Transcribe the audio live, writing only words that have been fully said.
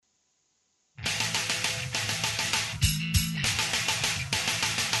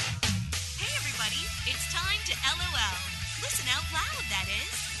Listen out loud, that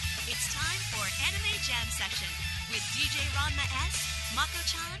is. It's time for Anime Jam Session with DJ Ranma S,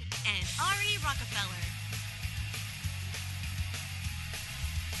 Mako-chan, and Ari Rockefeller.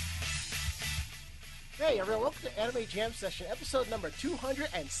 Hey everyone, welcome to Anime Jam Session, episode number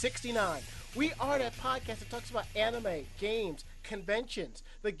 269. We are that podcast that talks about anime, games, conventions,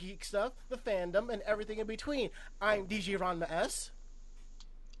 the geek stuff, the fandom, and everything in between. I'm DJ Ranma S.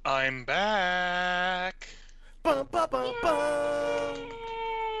 I'm back. Bum, bum, bum, bum.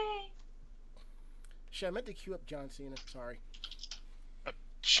 Shit, I meant to cue up John Cena. Sorry.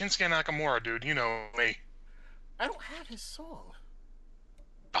 Shinsuke Nakamura, dude. You know me. I don't have his song.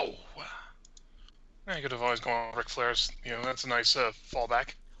 Oh. I could have always gone with Ric Flair's. You know, that's a nice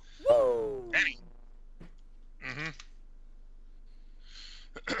fallback. Woo!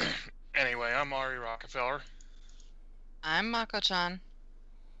 Anyway, I'm Ari Rockefeller. I'm Mako-chan.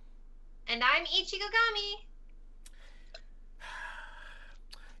 And I'm Ichigogami.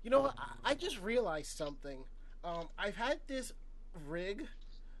 You know what? I just realized something. I've had this rig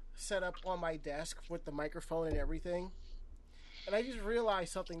set up on my desk with the microphone and everything. And I just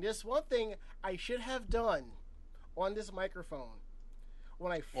realized something. This one thing I should have done on this microphone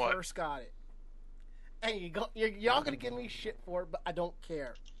when I first got it. And y'all gonna give me shit for it, but I don't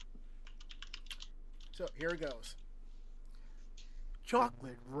care. So here it goes.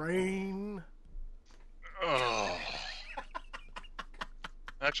 Chocolate rain. Oh.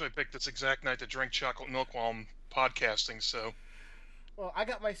 I actually picked this exact night to drink chocolate milk while I'm podcasting, so... Well, I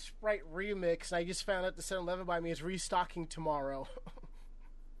got my Sprite remix, and I just found out the 7-Eleven by me is restocking tomorrow.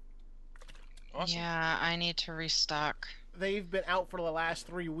 Awesome. Yeah, I need to restock. They've been out for the last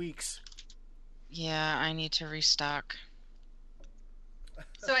 3 weeks. Yeah, I need to restock.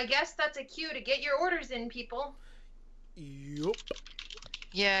 So I guess that's a cue to get your orders in, people. Yup.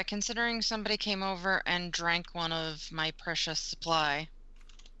 Yeah, considering somebody came over and drank one of my precious supply.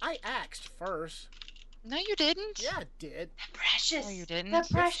 I asked first. No, you didn't. Yeah, I did. The precious. No, you didn't. The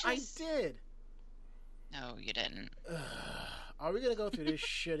precious. Yes, I did. No, you didn't. Are we gonna go through this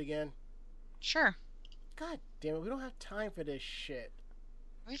shit again? Sure. God damn it, we don't have time for this shit.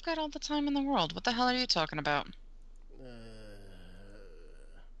 We've got all the time in the world. What the hell are you talking about?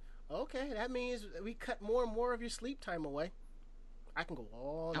 Okay, that means we cut more and more of your sleep time away. I can go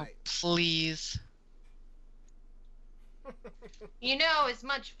all night. Please. You know, as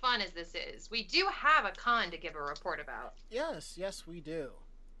much fun as this is, we do have a con to give a report about. Yes, we do.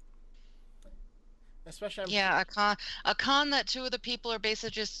 Especially, Yeah, a con that two of the people are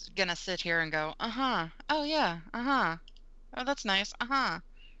basically just gonna sit here and go, uh-huh, oh yeah, uh-huh, oh that's nice, uh-huh.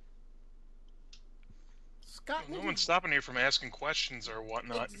 Scott, No one's stopping you from asking questions or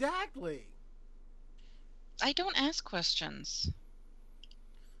whatnot. Exactly. I don't ask questions.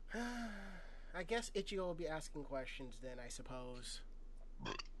 I guess Ichigo will be asking questions then, I suppose.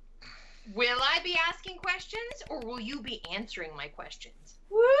 Will I be asking questions, or will you be answering my questions?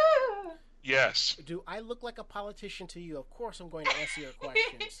 Woo! Yes. Do I look like a politician to you? Of course I'm going to answer your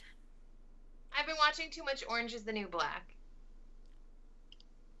questions. I've been watching too much Orange is the New Black.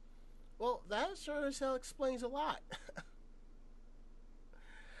 Well, that sort of explains a lot.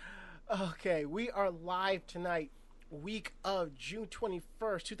 Okay, we are live tonight, week of June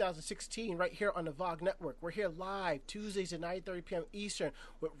 21st, 2016, right here on the VOG Network. We're here live Tuesdays at 9:30 p.m. Eastern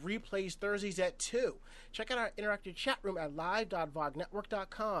with replays Thursdays at 2. Check out our interactive chat room at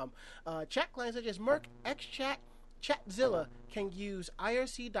live.vognetwork.com. Chat clients such as Merc, XChat, Chatzilla can use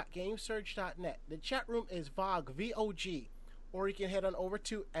irc.gamesurge.net. The chat room is VOG, V-O-G. Or you can head on over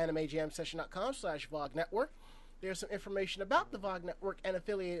to animejamsession.com/VOG Network. There's some information about the VOG Network and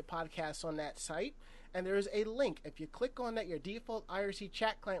affiliated podcasts on that site. And there is a link. If you click on that, your default IRC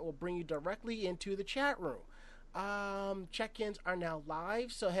chat client will bring you directly into the chat room. Check-ins are now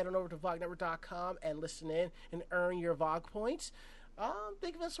live, so head on over to VOGnetwork.com and listen in and earn your VOG points.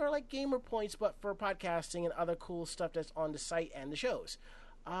 Think of it sort of like gamer points, but for podcasting and other cool stuff that's on the site and the shows.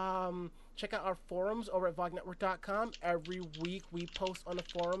 Check out our forums over at VOGnetwork.com. Every week we post on the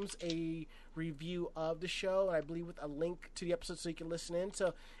forums a review of the show, and I believe with a link to the episode so you can listen in.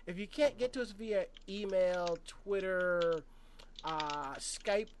 So if you can't get to us via email, Twitter,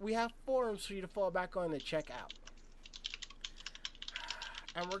 Skype, we have forums for you to fall back on and check out.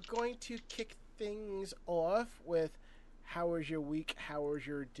 And we're going to kick things off with how was your week, how was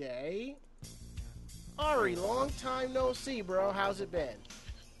your day? Ari, long time no see, bro. How's it been?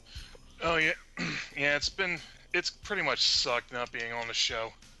 Oh, yeah. Yeah, it's pretty much sucked not being on the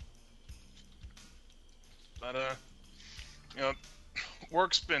show. But,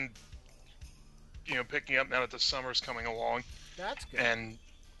 work's been, picking up now that the summer's coming along. That's good. And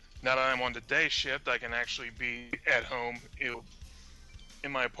now that I'm on the day shift, I can actually be at home,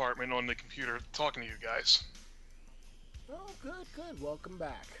 in my apartment on the computer talking to you guys. Oh, good, good. Welcome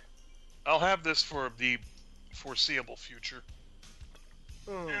back. I'll have this for the foreseeable future.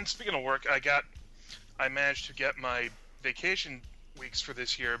 And speaking of work, I managed to get my vacation weeks for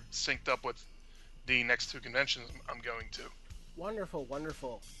this year synced up with the next two conventions I'm going to. Wonderful,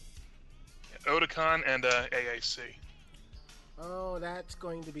 wonderful. Otakon and AAC. Oh, that's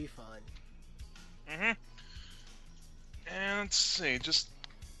going to be fun. And let's see, just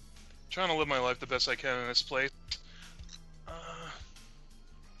trying to live my life the best I can in this place.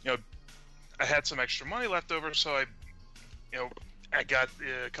 I had some extra money left over, so I got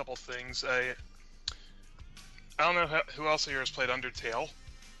a couple things. I don't know who else here has played Undertale.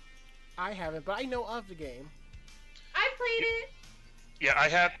 I haven't, but I know of the game. I played it. Yeah, I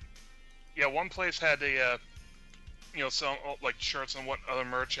had. Yeah, one place had some like shirts and what other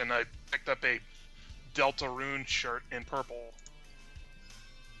merch, and I picked up a Deltarune shirt in purple.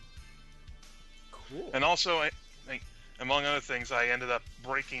 Cool. And also, among other things, I ended up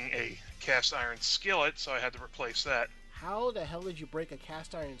breaking a cast iron skillet, so I had to replace that. How the hell did you break a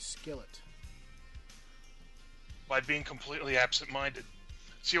cast iron skillet? By being completely absent-minded.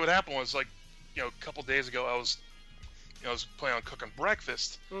 See, what happened was, a couple days ago, I was planning on cooking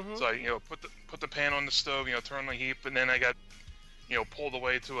breakfast. Mm-hmm. So I, put the pan on the stove, turn the heat, and then I got, pulled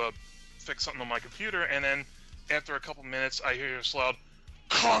away to fix something on my computer, and then after a couple minutes, I hear this loud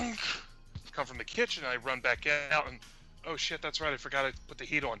clunk come from the kitchen, and I run back out, and oh shit, that's right, I forgot to put the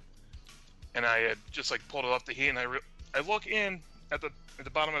heat on. And I had just pulled it off the heat, and I look in at the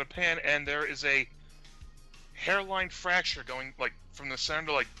bottom of the pan, and there is a hairline fracture going from the center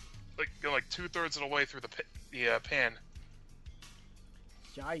to go 2/3 of the way through the pan.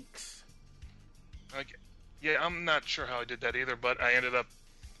 Yikes. Yeah, I'm not sure how I did that either, but I ended up,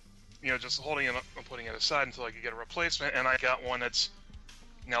 just holding it up and putting it aside until I could get a replacement, and I got one that's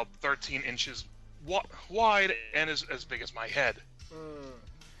now 13 inches wide and as big as my head.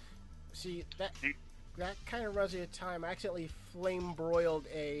 See, that kind of runs me a time. I accidentally flame broiled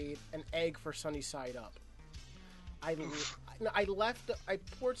an egg for sunny side up. I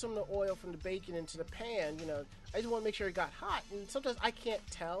poured some of the oil from the bacon into the pan. I just want to make sure it got hot, and sometimes I can't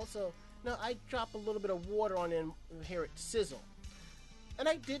tell, so I drop a little bit of water on it and hear it sizzle. And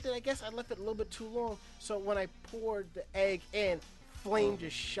I did that. I guess I left it a little bit too long, so when I poured the egg in, flame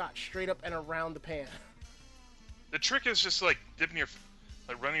just shot straight up and around the pan. The trick is just dipping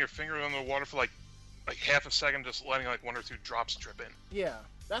running your finger under the water for like half a second, just letting 1 or 2 drops drip in. Yeah,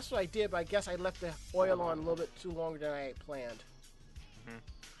 that's what I did, but I guess I left the oil on a little bit too longer than I had planned. Mm-hmm.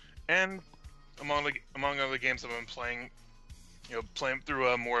 And among other games I've been playing, playing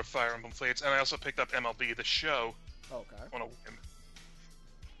through more Fire Emblem Fates, and I also picked up MLB The Show. Okay. On a whim.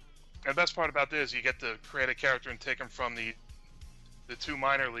 And the best part about this, you get to create a character and take him from the 2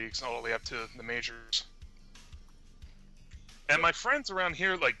 minor leagues all the way up to the majors. And my friends around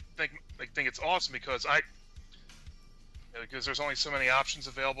here think it's awesome because because there's only so many options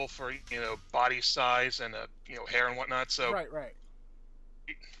available for body size and hair and whatnot. So right.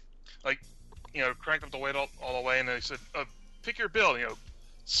 Cranked up the weight all the way, and they said pick your build.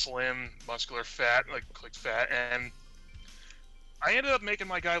 Slim, muscular, fat, click fat, and I ended up making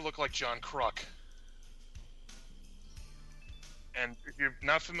my guy look like John Kruk. And if you're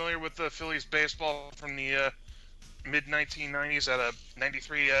not familiar with the Phillies baseball from the mid-1990s at a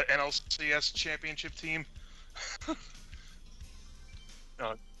 93 NLCS championship team,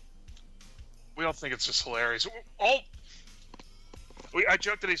 we all think it's just hilarious. I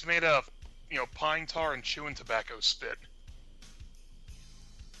joke that he's made of, pine tar and chewing tobacco spit.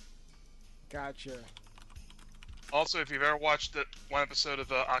 Gotcha. Also, if you've ever watched one episode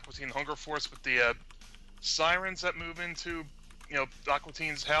of Aqua Teen Hunger Force with the sirens that move into Aqua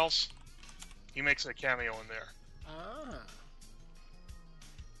Teen's house, he makes a cameo in there.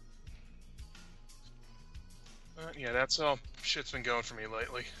 Yeah, that's how shit's been going for me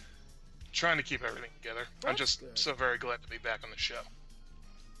lately. Trying to keep everything together. I'm just good. so very glad to be back on the show.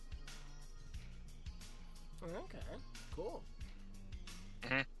 Okay, cool.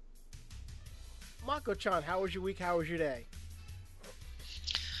 Mm-hmm. Mako-chan, how was your week? How was your day?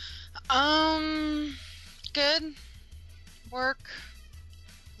 Good. Work.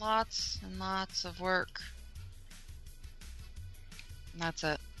 Lots and lots of work. And that's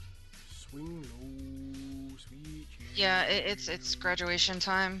it. Swing low, sweet Jesus. Yeah, it's graduation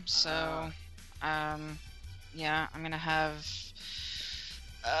time, so yeah, I'm gonna have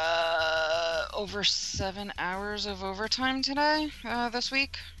over 7 hours of overtime today, this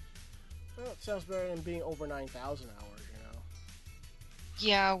week. Well, it sounds better than being over 9,000 hours,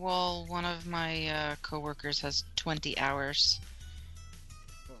 Yeah, well, one of my coworkers has 20 hours.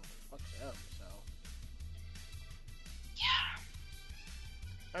 Oh, fuck them. So, Yeah.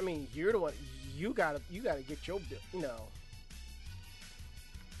 I mean, you're the one. You gotta get your,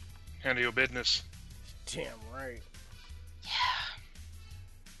 Handle your business. damn right. Yeah.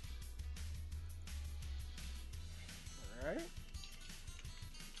 All right.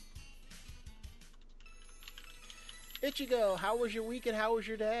 Ichigo, how was your week and how was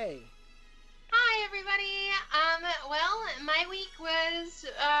your day? Hi, everybody. Well, my week was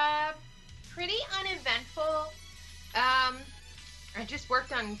pretty uneventful. I just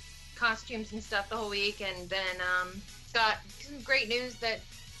worked on costumes and stuff the whole week, and then got some great news that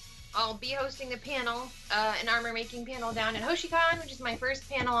I'll be hosting a panel, an armor making panel down at HoshiCon, which is my first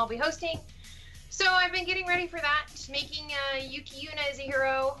panel I'll be hosting. So I've been getting ready for that, making Yuki Yuna as a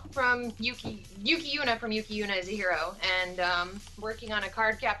hero from Yuki Yuna from Yuki Yuna as a hero, and working on a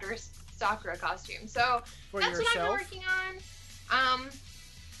card captor Sakura costume. So For that's what I've been yourself? working on.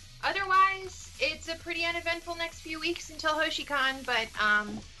 Otherwise, it's a pretty uneventful next few weeks until HoshiCon, but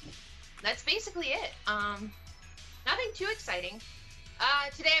that's basically it. Nothing too exciting.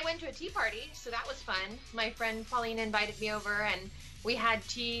 Today I went to a tea party, so that was fun. My friend Pauline invited me over, and we had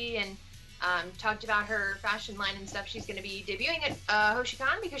tea and talked about her fashion line and stuff. She's going to be debuting at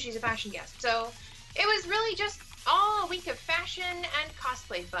HoshiCon because she's a fashion guest. So it was really just all a week of fashion and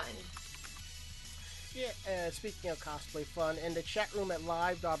cosplay fun. Yeah, and speaking of cosplay fun, in the chat room at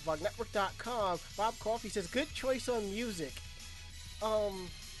live.vognetwork.com, Bob Coffey says, "Good choice on music."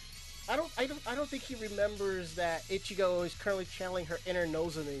 I don't think he remembers that Ichigo is currently channeling her inner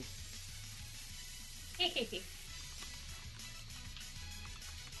Nozomi.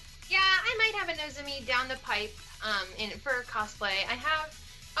 Yeah, I might have a Nozomi down the pipe for cosplay. I have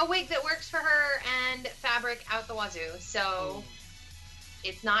a wig that works for her and fabric out the wazoo, so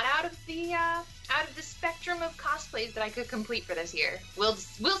it's not out of the spectrum of cosplays that I could complete for this year. We'll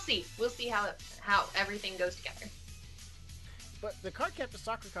see how everything goes together. But the card captor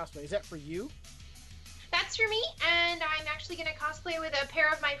Sakura cosplay, is that for you? That's for me, and I'm actually going to cosplay with a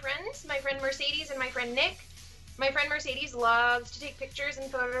pair of my friends, my friend Mercedes and my friend Nick. My friend Mercedes loves to take pictures and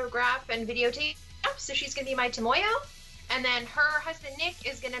photograph and videotape, so she's going to be my Tomoyo. And then her husband Nick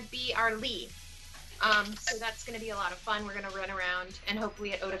is going to be our Lee. So that's going to be a lot of fun. We're going to run around and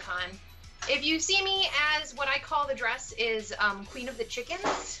hopefully at Otakon. If you see me as what I call the dress is Queen of the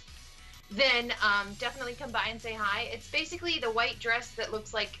Chickens, then definitely come by and say hi. It's basically the white dress that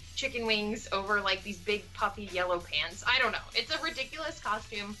looks like chicken wings over like these big puffy yellow pants. I don't know. It's a ridiculous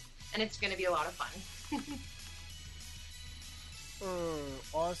costume, and it's going to be a lot of fun.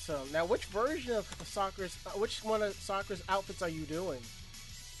 Awesome. Now, which version of Sakura's, which one of Sakura's outfits are you doing?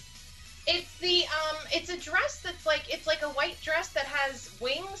 It's the it's a dress that's like, it's like a white dress that has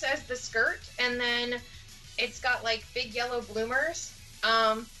wings as the skirt, and then it's got like big yellow bloomers.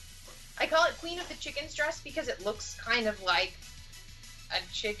 I call it Queen of the Chickens dress because it looks kind of like a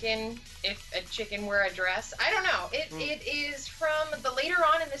chicken, if a chicken were a dress. I don't know. It is from the later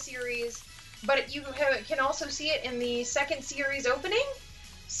on in the series, but you can also see it in the second series opening.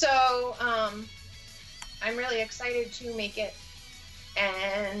 So I'm really excited to make it,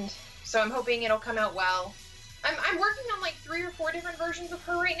 and so I'm hoping it'll come out well. I'm working on like 3 or 4 different versions of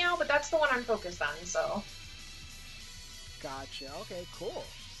her right now, but that's the one I'm focused on. So. Gotcha. Okay, cool.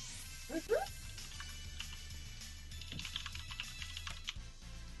 Mm-hmm.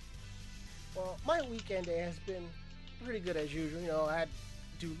 Well, my weekend day has been pretty good as usual. You know, I had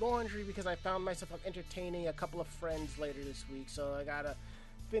to do laundry because I found myself entertaining a couple of friends later this week, so I gotta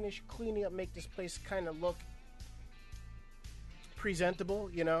finish cleaning up, make this place kind of look presentable,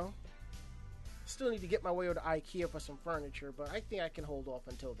 you know? Still need to get my way over to IKEA for some furniture, but I think I can hold off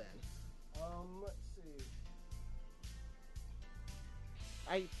until then. Let's see.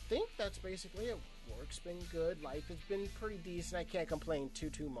 I think that's basically it. Work's been good. Life has been pretty decent. I can't complain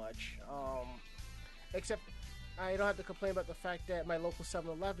too much. Except I don't have to complain about the fact that my local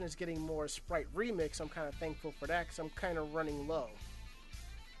 7-Eleven is getting more Sprite Remix. I'm kind of thankful for that because I'm kind of running low.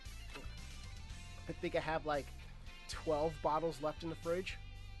 I think I have like 12 bottles left in the fridge.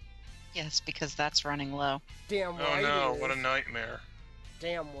 Yes, because that's running low. Damn right Oh no, it is. what a nightmare.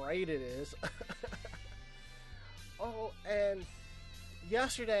 Damn right it is. Oh, and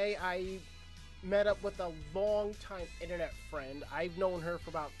yesterday I met up with a longtime internet friend. I've known her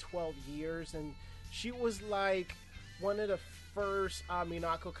for about 12 years, and she was like one of the first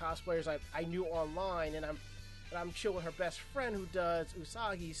Minako cosplayers I knew online, and I'm chill with her best friend who does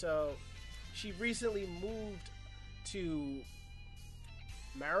Usagi. So she recently moved to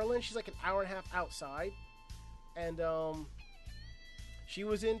Maryland. She's like an hour and a half outside, and she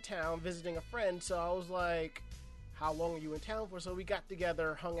was in town visiting a friend, so I was like, how long are you in town for? So we got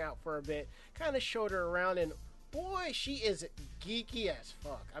together, hung out for a bit, kind of showed her around, and boy, she is geeky as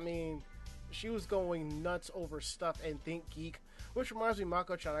fuck. I mean, she was going nuts over stuff and Think Geek, which reminds me,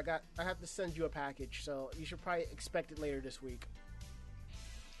 Mako-chan, I have to send you a package, so you should probably expect it later this week.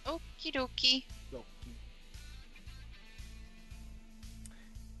 Okie dokie. Okay.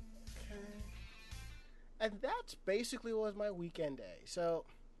 And that's basically was my weekend day. So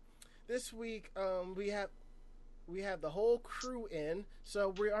this week we have the whole crew in. So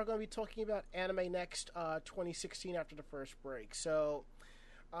we are going to be talking about Anime Next 2016 after the first break. So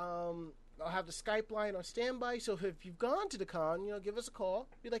I'll have the Skype line on standby. So if you've gone to the con, give us a call.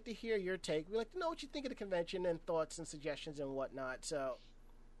 We'd like to hear your take. We'd like to know what you think of the convention and thoughts and suggestions and whatnot. So,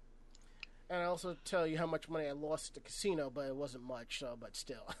 and I also tell you how much money I lost at the casino, but it wasn't much. So, but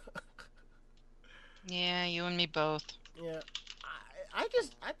still. Yeah, you and me both. Yeah, I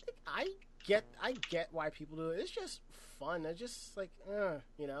think I get why people do it. It's just fun. It's just like,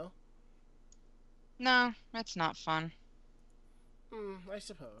 No, it's not fun. I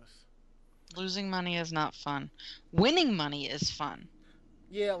suppose. Losing money is not fun. Winning money is fun.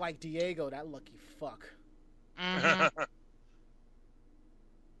 Yeah, like Diego, that lucky fuck. Mm-hmm.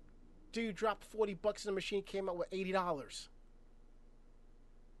 Dude dropped $40 in the machine, came out with $80.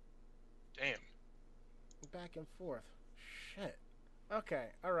 Damn. Back and forth. Shit. Okay,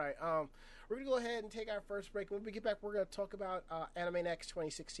 alright. We're gonna go ahead and take our first break. When we get back, we're gonna talk about Anime Next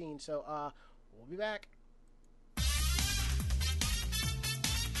 2016. So, we'll be back.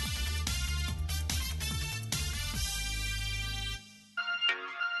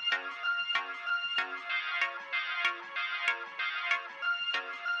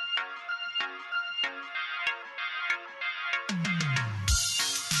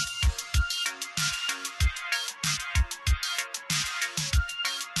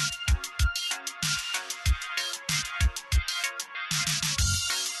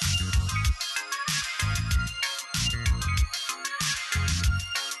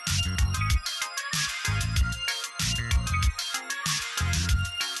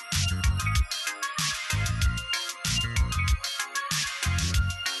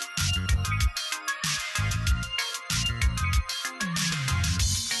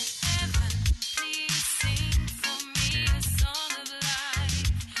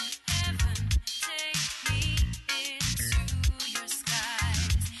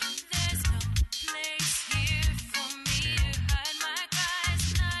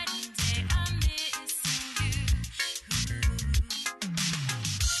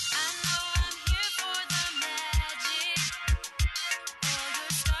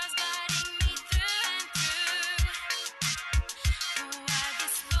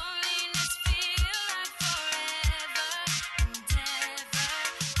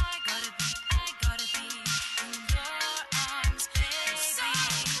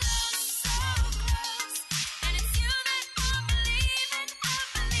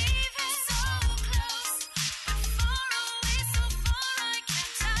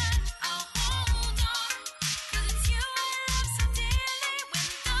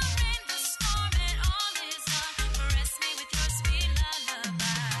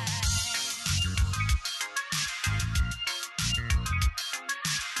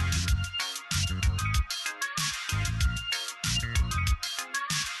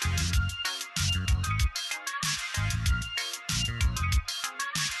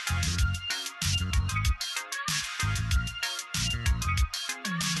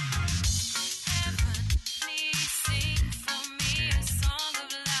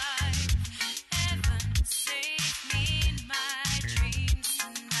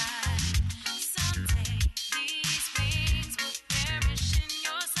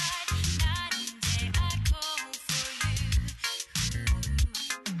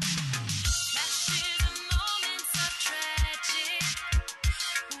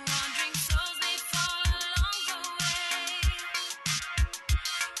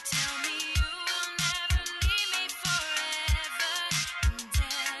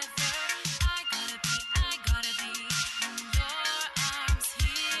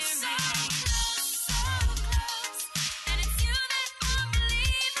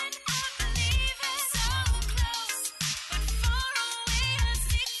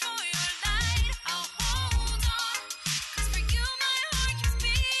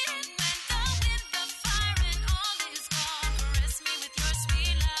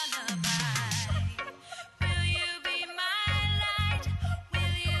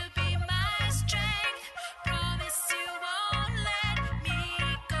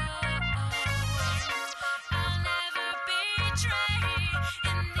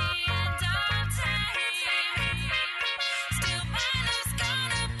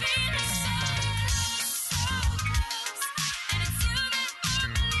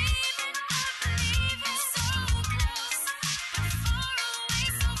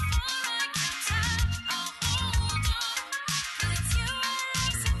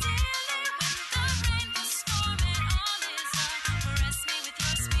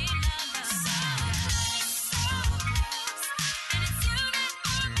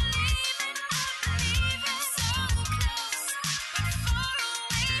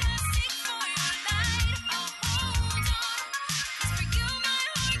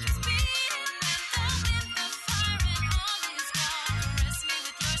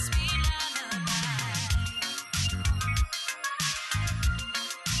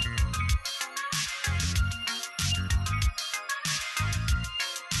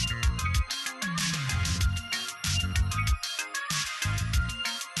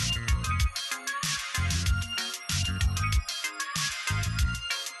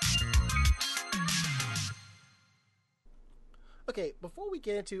 Okay, before we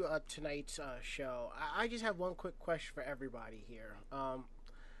get into tonight's show, I just have one quick question for everybody here.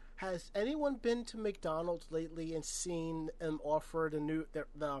 Has anyone been to McDonald's lately and seen them offer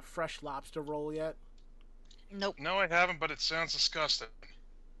the fresh lobster roll yet? Nope. No, I haven't, but it sounds disgusting.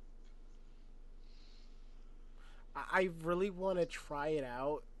 I really want to try it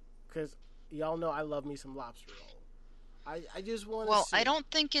out because y'all know I love me some lobster roll. I just want to. Well, see. I don't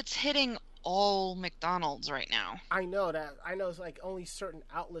think it's hitting all McDonald's right now. I know that. I know it's like only certain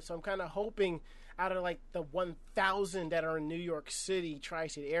outlets. So I'm kind of hoping out of like the 1,000 that are in New York City,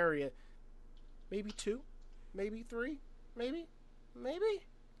 tri-state area, maybe 2, maybe 3, maybe.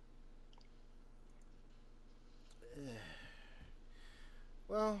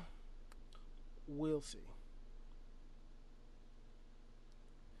 Well, we'll see.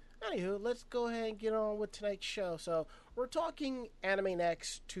 Anywho, let's go ahead and get on with tonight's show. So, we're talking Anime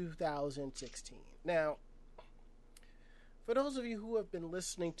Next 2016. Now, for those of you who have been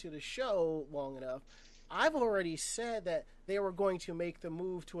listening to the show long enough, I've already said that they were going to make the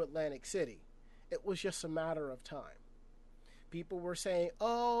move to Atlantic City. It was just a matter of time. People were saying,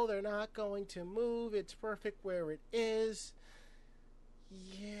 oh, they're not going to move. It's perfect where it is.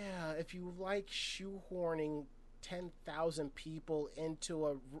 Yeah, if you like shoehorning 10,000 people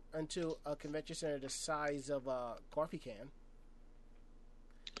into a convention center the size of a coffee can.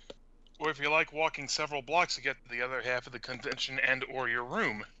 Or if you like walking several blocks to get to the other half of the convention and or your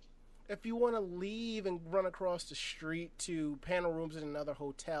room. If you want to leave and run across the street to panel rooms in another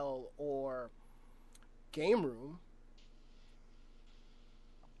hotel or game room,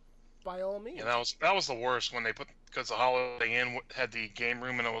 by all means. Yeah, that was the worst when they put, because the Holiday Inn had the game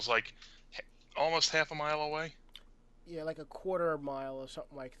room and it was like almost half a mile away. Yeah, like a quarter mile or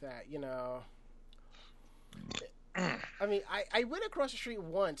something like that, you know. I mean, I went across the street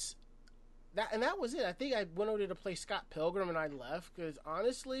once, that was it. I think I went over to play Scott Pilgrim and I left, because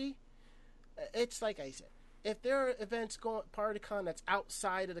honestly, it's like I said, if there are events going, PartyCon that's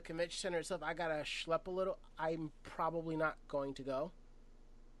outside of the convention center itself, I gotta schlep a little, I'm probably not going to go.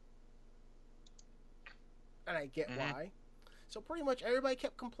 And I get why. So pretty much everybody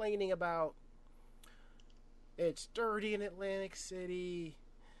kept complaining about it's dirty in Atlantic City,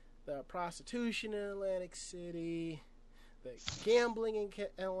 the prostitution in Atlantic City, the gambling in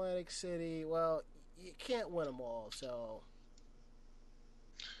Atlantic City. Well, you can't win them all, so.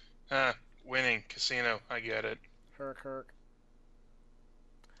 Winning casino, I get it. Herc.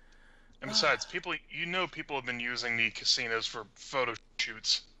 And besides, people have been using the casinos for photo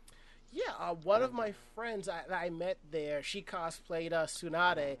shoots. Yeah, one of my friends that I met there, she cosplayed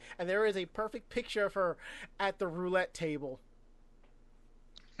Tsunade, and there is a perfect picture of her at the roulette table.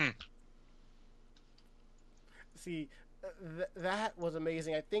 See, that was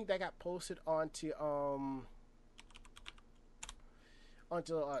amazing. I think that got posted onto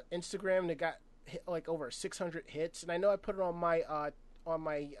Instagram, and it got hit like over 600 hits. And I know I put it on my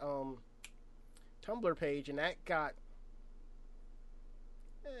Tumblr page, and that got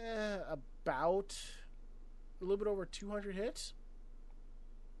about a little bit over 200 hits.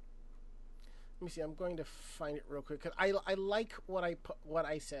 Let me see. I'm going to find it real quick because I like what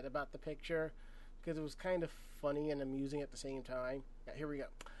I said about the picture because it was kind of funny and amusing at the same time. Yeah, here we go.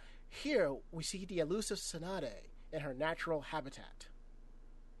 Here we see the elusive Tsunade in her natural habitat.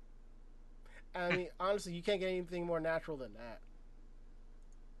 I mean, honestly, you can't get anything more natural than that.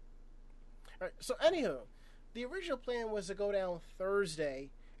 All right. So, anywho, the original plan was to go down Thursday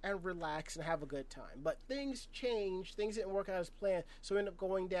and relax and have a good time. But things changed. Things didn't work out as planned, so we ended up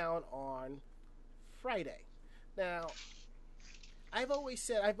going down on Friday. Now, I've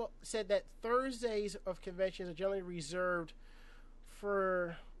said that Thursdays of conventions are generally reserved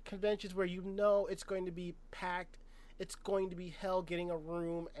for conventions where you know it's going to be packed, it's going to be hell getting a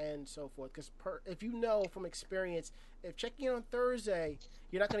room, and so forth. Because if you know from experience, if checking in on Thursday,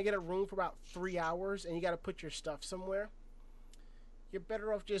 you're not going to get a room for about 3 hours, and you got to put your stuff somewhere, you're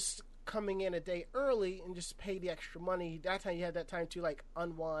better off just coming in a day early and just pay the extra money. That time you have that time to like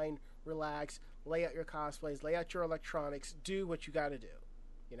unwind, relax, lay out your cosplays, lay out your electronics, do what you got to do,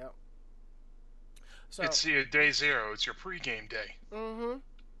 you know. So it's your day zero. It's your pregame day. Mm-hmm.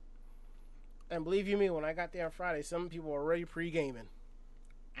 And believe you me, when I got there on Friday, some people were already pre-gaming.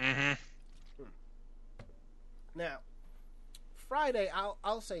 Mm-hmm. Now, Friday,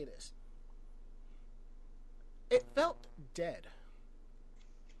 I'll say this. It felt dead.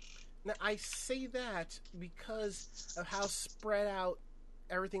 Now, I say that because of how spread out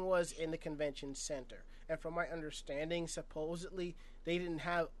everything was in the convention center. And from my understanding, supposedly, they didn't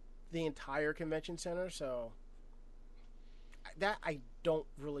have the entire convention center, so that I don't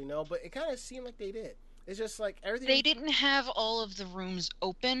really know, but it kind of seemed like they did. It's just like everything. They didn't have all of the rooms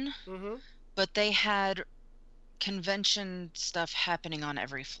open, Mm-hmm. but they had convention stuff happening on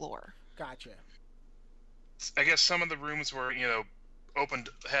every floor. Gotcha. I guess some of the rooms were, opened,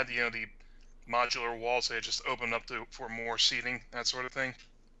 had, the modular walls. They just opened up for more seating, that sort of thing.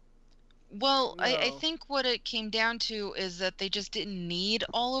 Well, I No. think what it came down to is that they just didn't need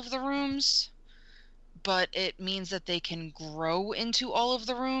all of the rooms, but it means that they can grow into all of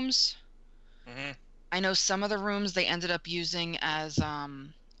the rooms. Mm-hmm. I know some of the rooms they ended up using as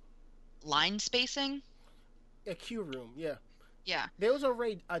line spacing. A queue room, yeah. Yeah. There was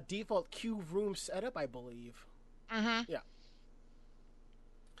already a default queue room setup, I believe. Mm-hmm. Yeah.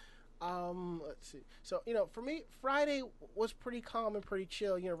 Let's see. So, for me, Friday was pretty calm and pretty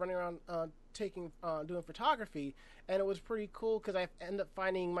chill. Running around, doing photography, and it was pretty cool because I ended up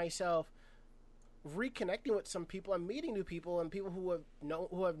finding myself reconnecting with some people and meeting new people and people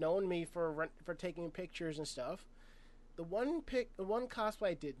who have known me for taking pictures and stuff. The one cosplay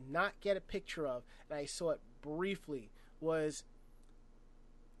I did not get a picture of, and I saw it briefly, was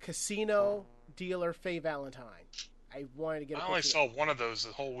Casino Dealer Faye Valentine. I wanted to get a picture. I only saw one of those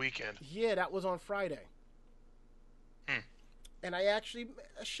the whole weekend. Yeah, that was on Friday. Hmm. And I actually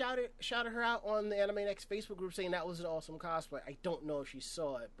shouted her out on the Anime Next Facebook group saying that was an awesome cosplay. I don't know if she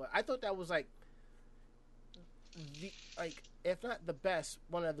saw it, but I thought that was if not the best,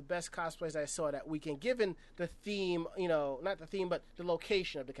 one of the best cosplays I saw that weekend, given the theme, not the theme, but the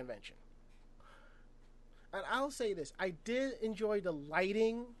location of the convention. And I'll say this, I did enjoy the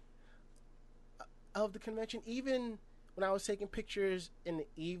lighting of the convention, even when I was taking pictures in the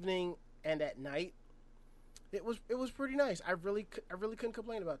evening and at night. It was pretty nice. I really couldn't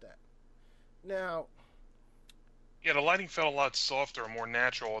complain about that. Now, yeah, the lighting felt a lot softer and more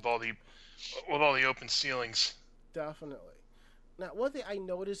natural with all the open ceilings. Definitely. Now, one thing I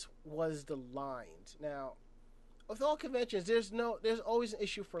noticed was the lines. Now, with all conventions, there's always an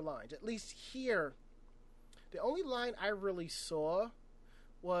issue for lines. At least here, the only line I really saw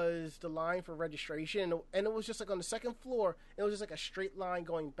was the line for registration, and it was just like on the second floor. It was just like a straight line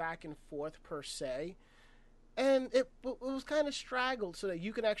going back and forth per se, and it was kind of straggled so that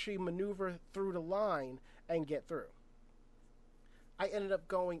you can actually maneuver through the line and get through. I ended up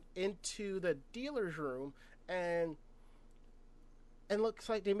going into the dealer's room, and looks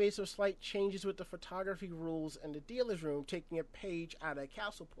like they made some slight changes with the photography rules in the dealer's room, taking a page out of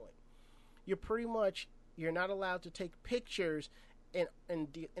Castle Point. You're not allowed to take pictures in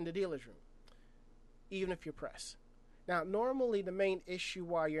the dealer's room, even if you're press. Now, normally the main issue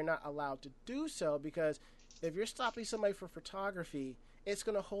why you're not allowed to do so, because if you're stopping somebody for photography, it's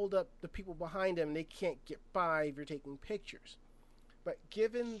going to hold up the people behind them, and they can't get by if you're taking pictures. But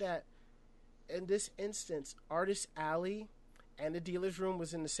given that in this instance, Artist Alley and the dealer's room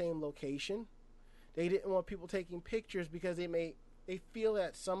was in the same location, they didn't want people taking pictures because they feel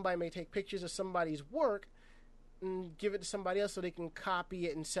that somebody may take pictures of somebody's work and give it to somebody else so they can copy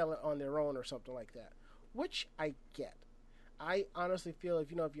it and sell it on their own or something like that, which I get. I honestly feel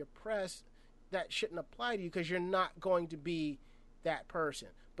if you're press, that shouldn't apply to you because you're not going to be that person.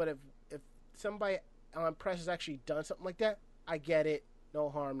 But if somebody on press has actually done something like that, I get it. No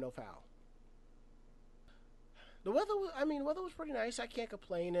harm, no foul. The weather was pretty nice. I can't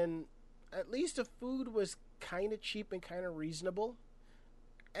complain, and at least the food was kind of cheap and kind of reasonable.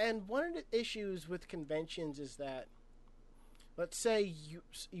 And one of the issues with conventions is that, let's say you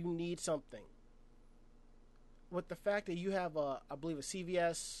need something. With the fact that you have I believe a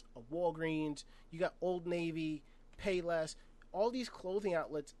CVS, a Walgreens, you got Old Navy, Payless, all these clothing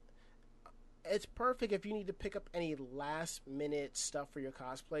outlets, it's perfect if you need to pick up any last minute stuff for your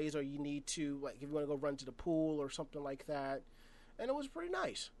cosplays, or you need to, if you want to go run to the pool or something like that. And it was pretty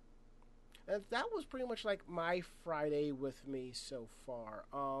nice. And that was pretty much like my Friday with me so far.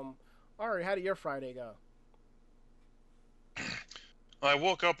 Ari, how did your Friday go? I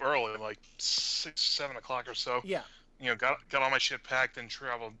woke up early, like 6, 7 o'clock or so. Yeah. Got all my shit packed and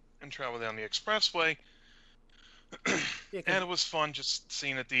traveled down the expressway. Yeah, and it was fun just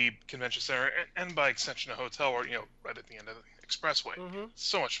seeing at the convention center and by extension a hotel, or right at the end of the expressway. Mm-hmm.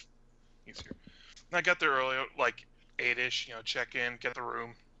 So much easier. And I got there early, like 8-ish. Check in, get the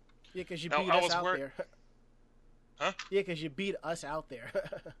room. Yeah, because you beat us out there. Huh? Yeah, because you beat us out there.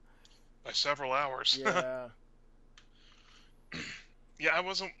 By several hours. Yeah. Yeah, I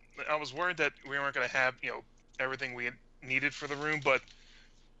was worried that we weren't going to have, everything we had needed for the room, but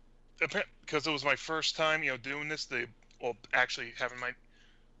because it was my first time, doing this, actually having my,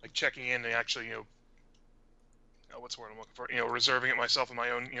 checking in and actually, what's the word I'm looking for? Reserving it myself in my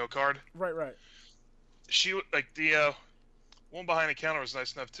own, card. Right. She, the one behind the counter was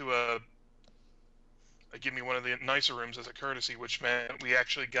nice enough to give me one of the nicer rooms as a courtesy, which meant we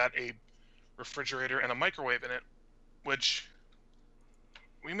actually got a refrigerator and a microwave in it, which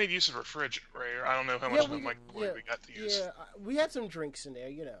we made use of a refrigerator. I don't know how much of a microwave we got to use. Yeah, we had some drinks in there,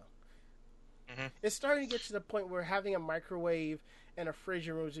 you know. Mm-hmm. It's starting to get to the point where having a microwave and a fridge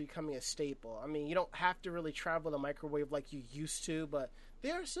in rooms is becoming a staple. I mean, you don't have to really travel the microwave like you used to, but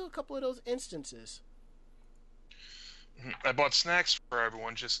there are still a couple of those instances. I bought snacks for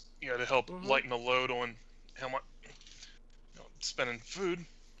everyone, just to help lighten the load on how much spending food.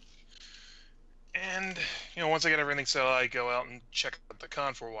 And once I get everything set, I go out and check out the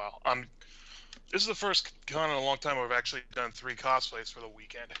con for a while. This is the first con in a long time where I've actually done 3 cosplays for the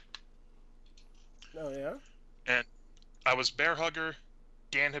weekend. Oh yeah. And I was Bear Hugger,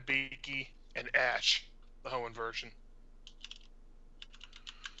 Dan Hibiki, and Ash, the Hoenn version.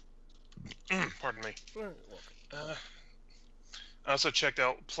 Pardon me. I also checked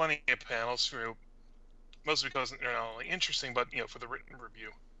out plenty of panels through, mostly because they're not only interesting, but for the written review.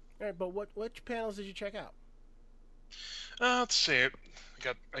 All right, but which panels did you check out? Let's see. I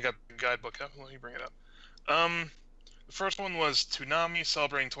got the guidebook up. Let me bring it up. The first one was Toonami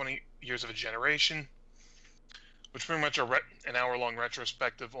celebrating 20 years of a generation, which pretty much an hour-long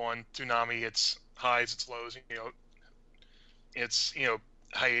retrospective on Toonami, its highs, its lows, its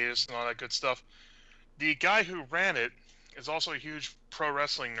hiatus and all that good stuff. The guy who ran it is also a huge pro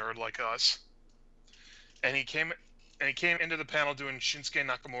wrestling nerd like us, and he came into the panel doing Shinsuke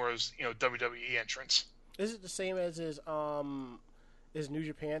Nakamura's WWE entrance. Is it the same as his New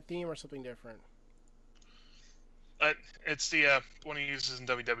Japan theme or something different? It's the one he uses in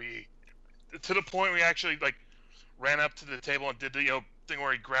WWE. To the point we actually ran up to the table and did the thing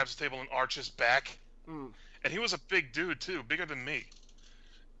where he grabs the table and arches back. Mm. And he was a big dude too, bigger than me.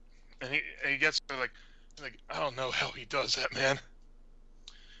 And he gets like I don't know how he does that, man.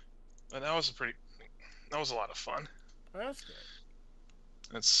 But that was a lot of fun. That's good.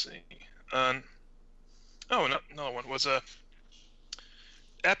 Let's see. Another one was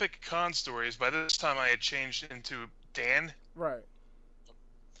Epic Con Stories. By this time, I had changed into Dan. Right.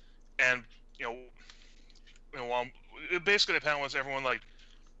 And while basically the panel was everyone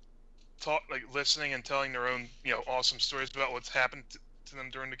listening and telling their own awesome stories about what's happened to them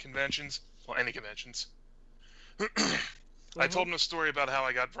during the conventions. Well, any conventions. I told them a story about how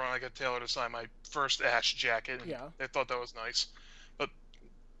I got Veronica Taylor to sign my first Ash jacket. And they thought that was nice. But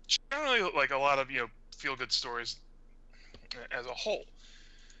generally, a lot of feel-good stories as a whole.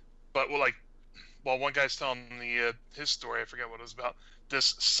 But while one guy's telling me his story, I forget what it was about.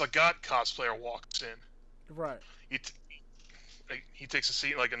 This Sagat cosplayer walks in. Right. He takes a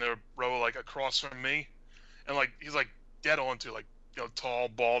seat in the row across from me, and he's dead on to tall,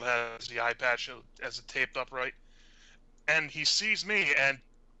 bald, has the eye patch, has it taped up right, and he sees me and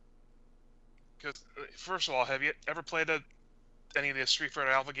because first of all, have you ever played any of the Street Fighter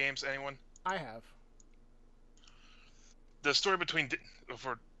Alpha games? Anyone? I have. The story between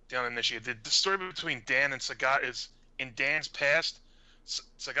before down initiated, the story between Dan and Sagat is in Dan's past.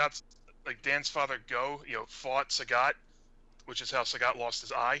 Sagat's Dan's father Go, fought Sagat, which is how Sagat lost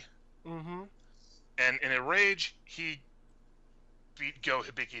his eye. Mm-hmm. And in a rage, he beat Go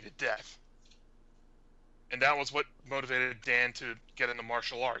Hibiki to death. And that was what motivated Dan to get into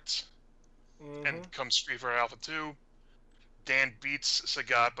martial arts. Mm-hmm. And comes Street Fighter Alpha 2, Dan beats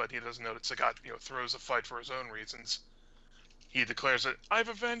Sagat, but he doesn't know that Sagat, throws a fight for his own reasons. He declares that, "I've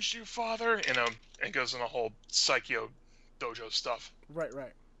avenged you, father," and goes on a whole Psycho dojo stuff.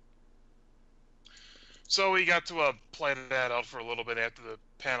 Right. So we got to play that out for a little bit after the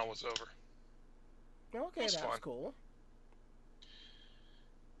panel was over. Okay, that's fun. Cool.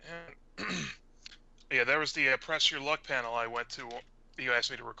 And yeah, there was the Press Your Luck panel I went to. You asked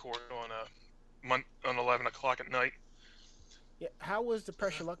me to record on 11 o'clock at night. Yeah. How was the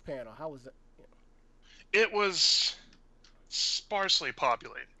Press Your Luck panel? How was it? It was sparsely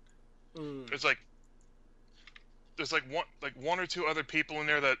populated. There's one or two other people in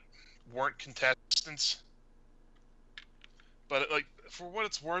there that weren't contestants. But for what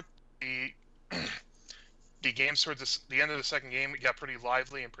it's worth, the games towards the end of the second game, it got pretty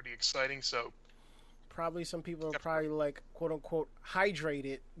lively and pretty exciting. So probably some people are probably quote unquote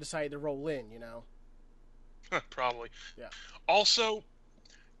hydrated, decided to roll in. Probably. Yeah. Also,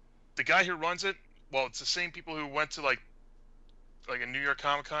 the guy who runs it, well, it's the same people who went to a New York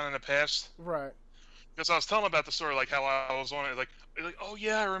Comic Con in the past. Right. Because I was telling about the story, how I was on it, oh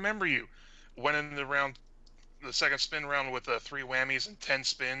yeah, I remember you. Went in the second spin round with 3 whammies and 10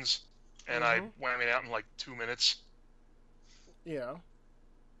 spins, and I whammied out in 2 minutes. Yeah.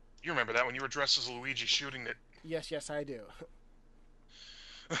 You remember that when you were dressed as Luigi shooting it? Yes, I do.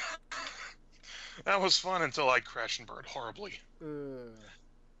 That was fun until I crashed and burned horribly. Ugh.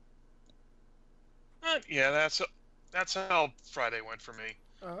 Yeah, that's how Friday went for me.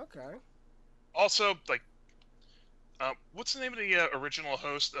 Oh, okay. Also, like, what's the name of the original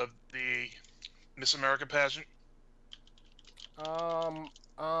host of the Miss America pageant? Um,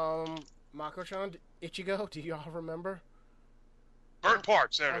 Mako-chan, Ichigo, do y'all remember? Burt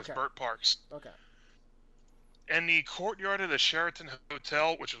Parks. There it is, Okay. Burt Parks. Okay. In the courtyard of the Sheraton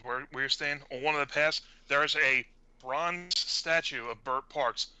Hotel, which is where you're staying, on one of the paths, there is a bronze statue of Burt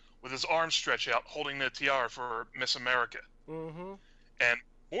Parks with his arms stretched out, holding the tiara for Miss America. Mm-hmm. And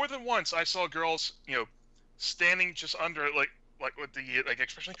more than once, I saw girls, standing just under it, like with the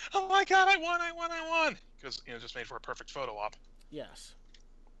expression, "Oh my God, I won! I won! I won!" Because just made for a perfect photo op. Yes.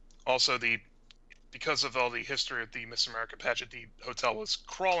 Also, because of all the history of the Miss America pageant, the hotel was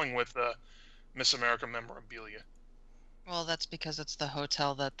crawling with Miss America memorabilia. Well, that's because it's the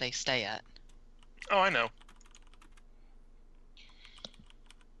hotel that they stay at. Oh, I know.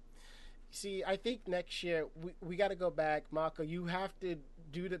 See, I think next year we got to go back, Mako. You have to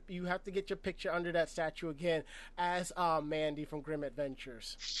you have to get your picture under that statue again as Mandy from Grim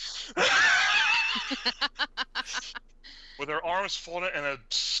Adventures. With her arms folded and a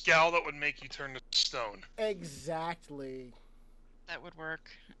scowl that would make you turn to stone. Exactly. That would work.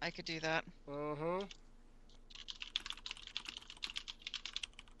 I could do that. Mm-hmm.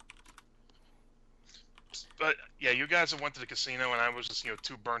 But yeah, you guys went to the casino, and I was just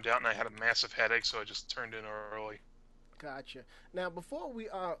too burned out, and I had a massive headache, so I just turned in early. Gotcha. Now, before we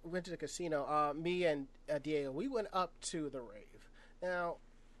went to the casino, me and Diego, we went up to the rave. Now,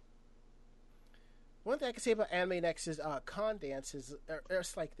 one thing I can say about Anime Next's con dance is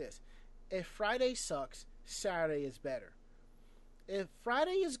it's like this: if Friday sucks, Saturday is better. If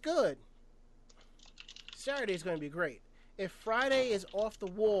Friday is good, Saturday is going to be great. If Friday is off the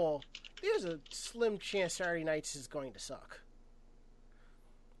wall, there's a slim chance Saturday nights is going to suck.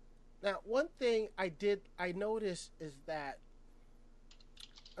 Now, one thing I noticed is that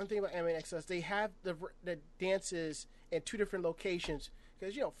one thing about Anime Next is they have the dances in two different locations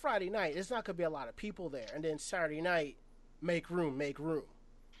because Friday night there's not going to be a lot of people there, and then Saturday night, make room.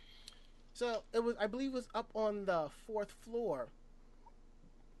 So I believe it was up on the 4th floor.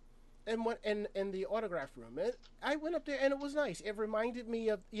 And what in the autograph room, I went up there and it was nice. It reminded me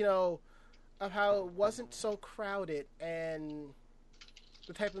of of how it wasn't so crowded and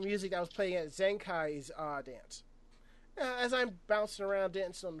the type of music that was playing at Zenkai's dance. Now, as I'm bouncing around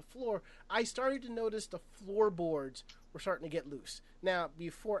dancing on the floor, I started to notice the floorboards were starting to get loose. Now,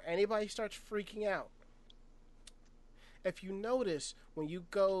 before anybody starts freaking out, if you notice when you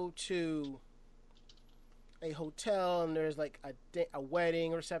go to a hotel and there's like a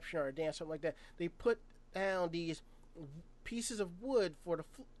wedding reception or a dance, something like that, they put down these pieces of wood for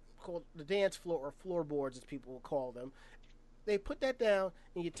called the dance floor, or floorboards as people will call them. They put that down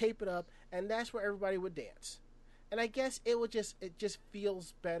and you tape it up, and that's where everybody would dance. And I guess it just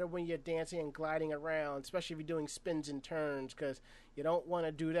feels better when you're dancing and gliding around, especially if you're doing spins and turns, because you don't want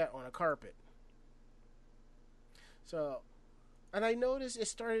to do that on a carpet. So, and I noticed it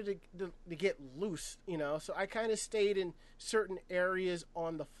started to get loose, so I kind of stayed in certain areas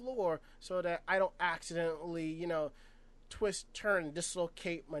on the floor so that I don't accidentally, twist, turn,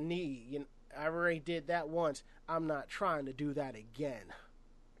 dislocate my knee. I already did that once. I'm not trying to do that again.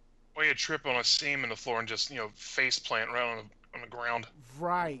 Or you trip on a seam in the floor and just, face plant right on the ground.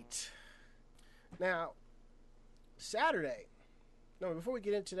 Right. Now, Saturday. No, before we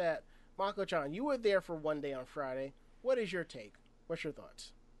get into that, Mako-chan, you were there for one day on Friday. What is your take? What's your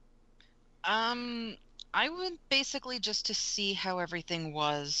thoughts? I went basically just to see how everything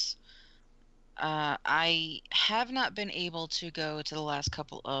was. I have not been able to go to the last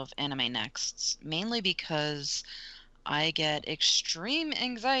couple of Anime Nexts, mainly because I get extreme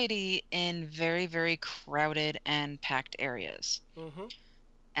anxiety in very, very crowded and packed areas. Mm-hmm.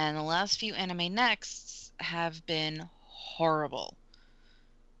 And the last few Anime Nexts have been horrible.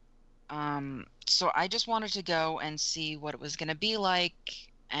 So I just wanted to go and see what it was going to be like,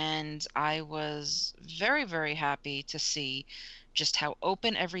 and I was very, very happy to see just how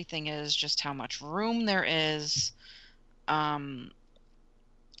open everything is, just how much room there is,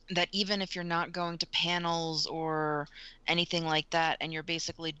 that even if you're not going to panels or anything like that, and you're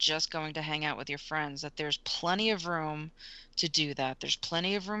basically just going to hang out with your friends, that there's plenty of room to do that. There's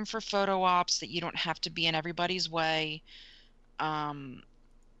plenty of room for photo ops, that you don't have to be in everybody's way.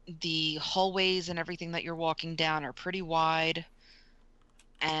 The hallways and everything that you're walking down are pretty wide.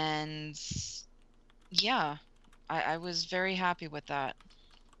 And yeah, I was very happy with that.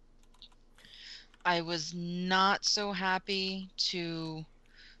 I was not so happy to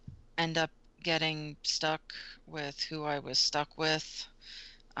end up getting stuck with who I was stuck with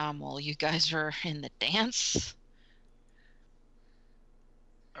while you guys were in the dance.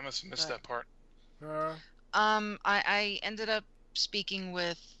 I must have missed But- that part. I ended up speaking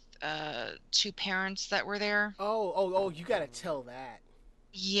with two parents that were there. Oh, you gotta tell that.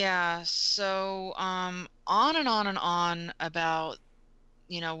 Yeah, so on and on and on about,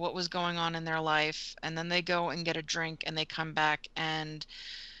 what was going on in their life, and then they go and get a drink and they come back and,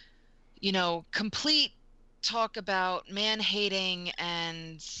 complete talk about man hating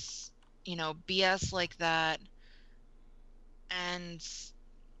and, BS like that. And,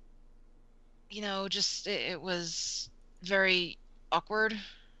 just it was very awkward.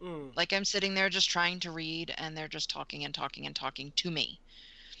 Mm. Like I'm sitting there just trying to read and they're just talking and talking and talking to me.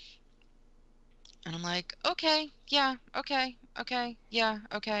 And I'm like, okay, yeah, okay, yeah,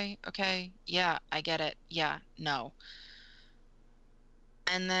 okay, yeah, I get it, yeah, no.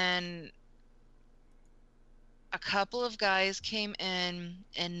 And then a couple of guys came in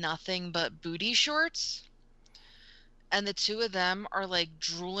nothing but booty shorts, and the two of them are like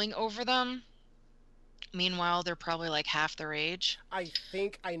drooling over them. Meanwhile, they're probably like half their age. I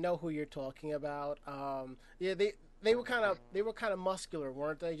think I know who you're talking about. Yeah, they were kind of muscular,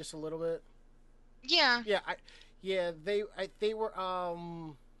 weren't they? Just a little bit. Yeah, They were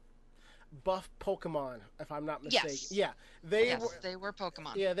buff Pokemon, if I'm not mistaken. Yes. Yeah, they were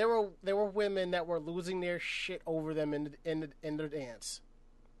Pokemon. Yeah, there were women that were losing their shit over them in the dance.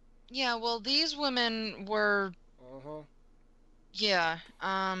 Yeah, well, these women were, Uh-huh. yeah,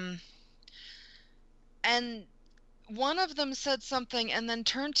 and one of them said something and then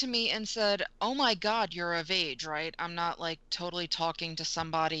turned to me and said, "Oh my God, you're of age, right? I'm not like totally talking to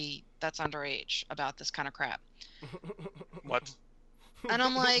somebody that's underage about this kind of crap." What? And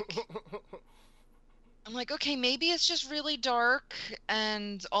I'm like, okay, maybe it's just really dark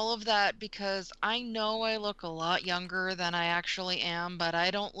and all of that because I know I look a lot younger than I actually am, but I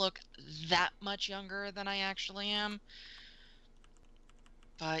don't look that much younger than I actually am.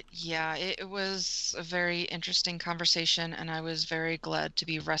 But yeah, it was a very interesting conversation, and I was very glad to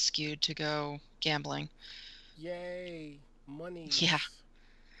be rescued to go gambling. Yay, money. Yeah.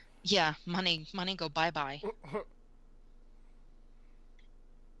 Yeah, money go bye-bye.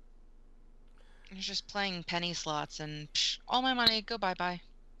 I was just playing penny slots, and all my money go bye-bye.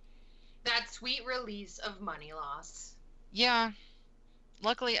 That sweet release of money loss. Yeah.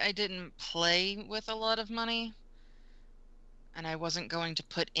 Luckily, I didn't play with a lot of money, and I wasn't going to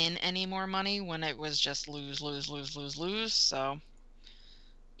put in any more money when it was just lose, lose, lose, lose, lose, so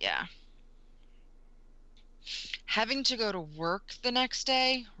yeah. Having to go to work the next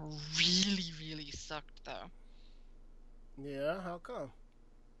day really, really sucked, though. Yeah, how come?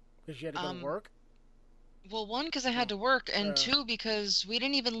 Because you had to go to work? Well, one, because I had to work, and Yeah. two, because we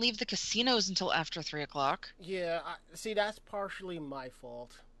didn't even leave the casinos until after 3 o'clock. Yeah, see, that's partially my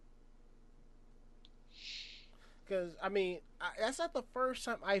fault. Because, I mean, that's not the first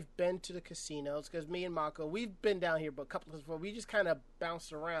time I've been to the casinos. Because me and Mako, we've been down here but a couple times before. We just kind of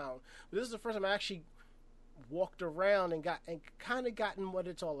bounced around. But this is the first time I actually walked around and kind of gotten what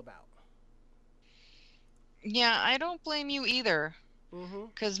it's all about. Yeah, I don't blame you either. Mm-hmm.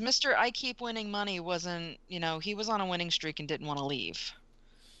 Because Mr. I Keep Winning Money wasn't, he was on a winning streak and didn't want to leave.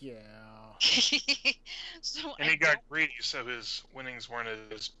 Yeah. So And he got greedy, so his winnings weren't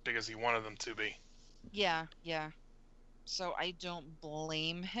as big as he wanted them to be. Yeah. So I don't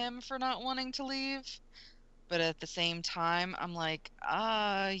blame him for not wanting to leave. But at the same time, I'm like,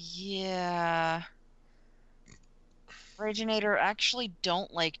 yeah. Originator actually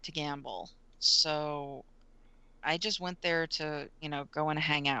don't like to gamble. So I just went there to, go and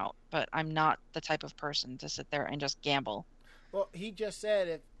hang out. But I'm not the type of person to sit there and just gamble. Well, he just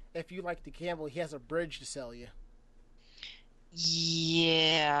said if you like to gamble, he has a bridge to sell you.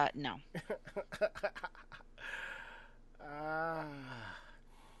 Yeah, no.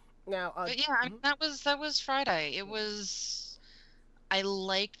 Now, But yeah, I mean, that was Friday. It was. I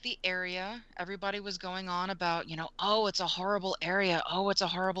liked the area. Everybody was going on about, oh, it's a horrible area. Oh, it's a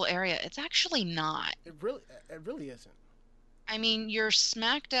horrible area. It's actually not. it really isn't. I mean, you're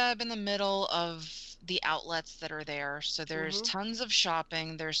smack dab in the middle of the outlets that are there. So there's Mhm. tons of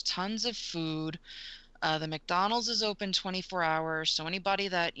shopping. There's tons of food. The McDonald's is open 24 hours. So anybody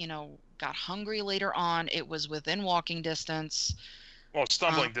that, got hungry later on, it was within walking distance. Well,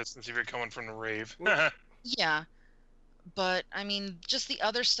 stumbling distance if you're coming from the rave. Yeah. But, I mean, just the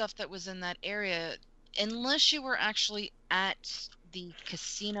other stuff that was in that area, unless you were actually at the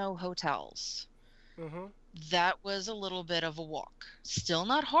casino hotels, Mm-hmm. that was a little bit of a walk. Still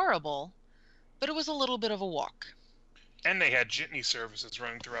not horrible, but it was a little bit of a walk. And they had jitney services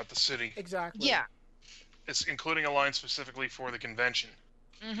running throughout the city. Exactly. Yeah. It's including a line specifically for the convention.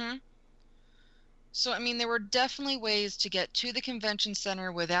 Mm-hmm. So, I mean, there were definitely ways to get to the convention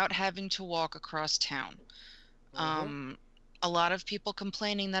center without having to walk across town. A lot of people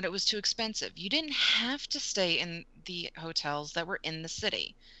complaining that it was too expensive. You didn't have to stay in the hotels that were in the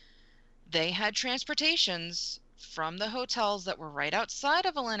city. They had transportations from the hotels that were right outside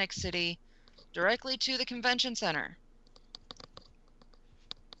of Atlantic City directly to the convention center.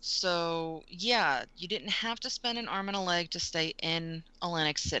 So, yeah, you didn't have to spend an arm and a leg to stay in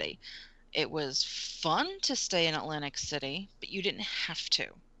Atlantic City. It was fun to stay in Atlantic City, but you didn't have to.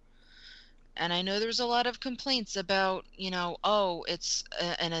 And I know there's a lot of complaints about, oh, it's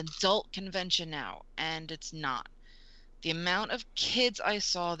an adult convention now, and it's not. The amount of kids I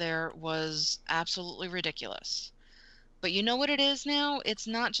saw there was absolutely ridiculous. But you know what it is now? It's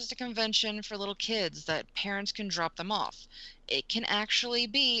not just a convention for little kids that parents can drop them off. It can actually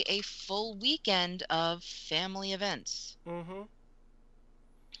be a full weekend of family events. Mm-hmm.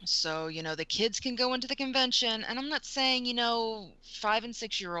 So, the kids can go into the convention, and I'm not saying, 5 and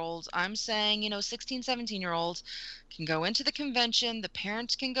 6-year-olds. I'm saying, 16, 17-year-olds can go into the convention. The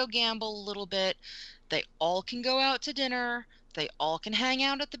parents can go gamble a little bit. They all can go out to dinner. They all can hang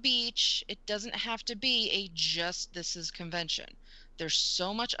out at the beach. It doesn't have to be this is convention. There's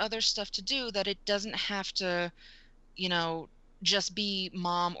so much other stuff to do that it doesn't have to, just be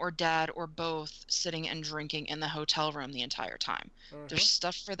mom or dad or both sitting and drinking in the hotel room the entire time. There's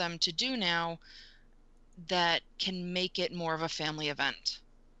stuff for them to do now that can make it more of a family event.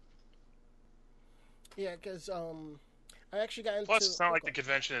 Yeah, because I actually got into... Plus, it's not like the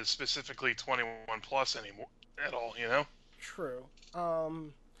convention is specifically 21 plus anymore at all, True.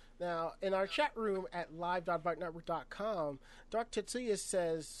 Now, in our chat room at live.varknetwork.com, Dark Tetsuya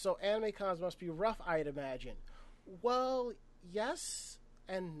says, so anime cons must be rough, I'd imagine. Well, yes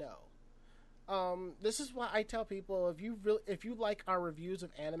and no. This is why I tell people, if you like our reviews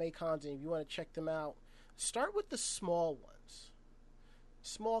of anime cons and if you want to check them out, start with the small ones.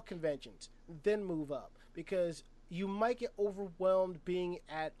 Small conventions. Then move up. Because you might get overwhelmed being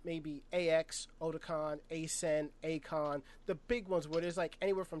at maybe AX, Otakon, ASEN, ACON, the big ones where there's like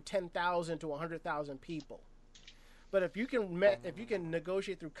anywhere from 10,000 to 100,000 people. But if you can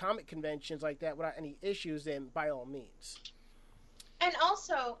negotiate through comic conventions like that without any issues, then by all means. And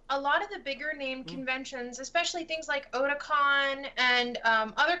also, a lot of the bigger name conventions, especially things like Otakon and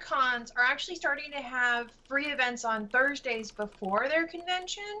other cons, are actually starting to have free events on Thursdays before their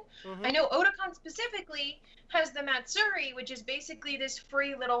convention. I know Otakon specifically has the Matsuri, which is basically this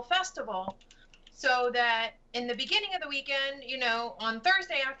free little festival. So that in the beginning of the weekend, on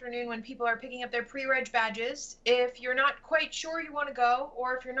Thursday afternoon when people are picking up their pre-reg badges, if you're not quite sure you want to go,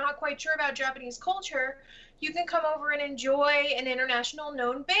 or if you're not quite sure about Japanese culture, you can come over and enjoy an international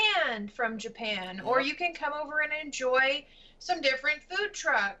known band from Japan, or you can come over and enjoy some different food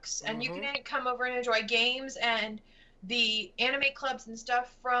trucks, and you can come over and enjoy games and the anime clubs and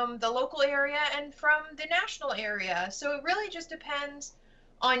stuff from the local area and from the national area. So it really just depends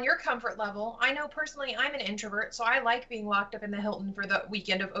on your comfort level. I know personally I'm an introvert, so I like being locked up in the Hilton for the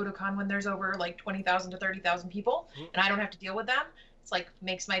weekend of Otakon when there's over like 20,000 to 30,000 people, and I don't have to deal with them. It's like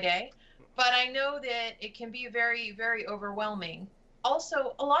makes my day. But I know that it can be very, very overwhelming.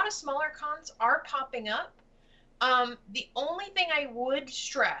 Also, a lot of smaller cons are popping up. The only thing I would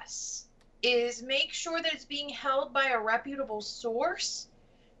stress is make sure that it's being held by a reputable source,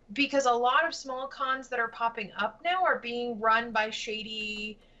 because a lot of small cons that are popping up now are being run by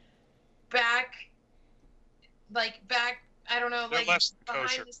shady I don't know, they're like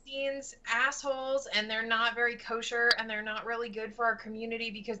behind the scenes assholes, and they're not very kosher, and they're not really good for our community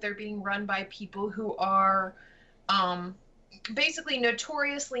because they're being run by people who are basically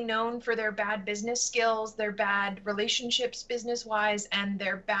notoriously known for their bad business skills, their bad relationships business-wise, and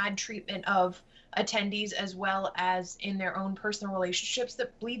their bad treatment of attendees, as well as in their own personal relationships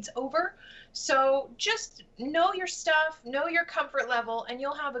that bleeds over. So just know your stuff, know your comfort level, and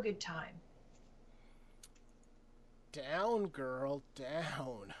you'll have a good time. Down, girl,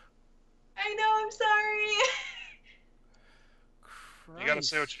 down. I know, I'm sorry. You gotta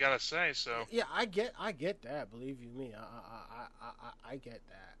say what you gotta say, so. Yeah, I get that. Believe you me, I get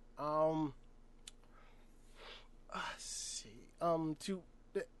that. Let's see. To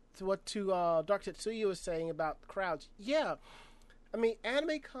what Dr. Tetsuya was saying about crowds. Yeah, I mean,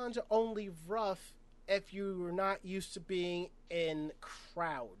 anime cons are only rough if you're not used to being in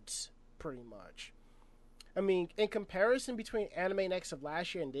crowds, pretty much. I mean, in comparison between Anime Next of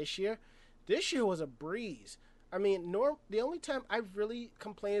last year and this year was a breeze. I mean, the only time I really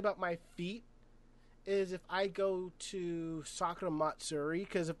complained about my feet is if I go to Sakura Matsuri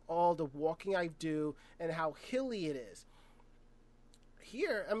because of all the walking I do and how hilly it is.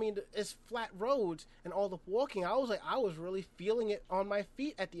 Here, I mean, it's flat roads and all the walking. I was really feeling it on my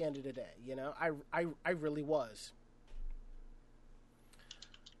feet at the end of the day. You know, I really was.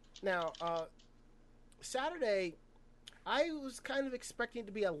 Now, Saturday, I was kind of expecting it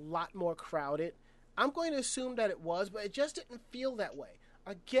to be a lot more crowded. I'm going to assume that it was, but it just didn't feel that way.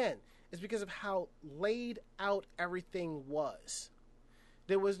 Again, it's because of how laid out everything was.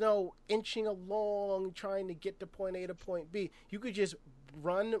 There was no inching along trying to get to point A to point B. You could just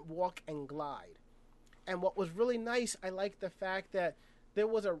run, walk, and glide. And what was really nice, I liked the fact that there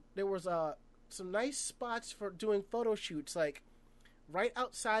was some nice spots for doing photo shoots. Like right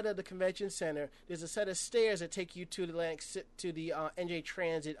outside of the convention center, there's a set of stairs that take you to the NJ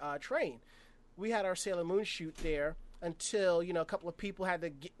Transit train. We had our Sailor Moon shoot there until a couple of people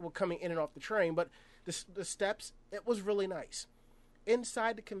were coming in and off the train. But the steps, it was really nice.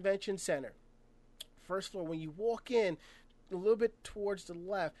 Inside the convention center, first floor, when you walk in, a little bit towards the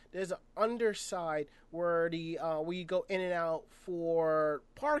left, there's an underside where you go in and out for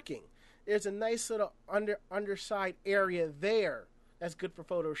parking. There's a nice little underside area there that's good for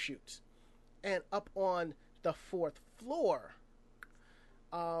photo shoots. And up on the fourth floor,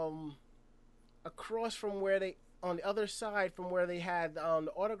 across from on the other side from where they had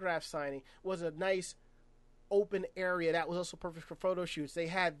the autograph signing, was a nice open area that was also perfect for photo shoots. They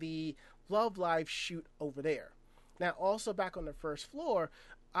had the Love Live shoot over there. Now, also back on the first floor,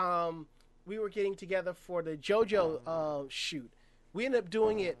 we were getting together for the JoJo shoot. We ended up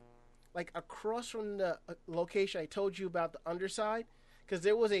doing it like across from the location I told you about, the underside, because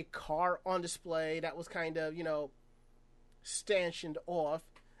there was a car on display that was kind of, stanchioned off,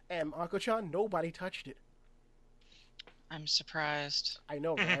 and Mako-chan, nobody touched it. I'm surprised. I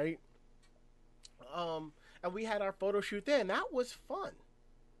know, right? And we had our photo shoot there, and that was fun.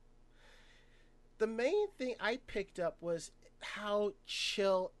 The main thing I picked up was how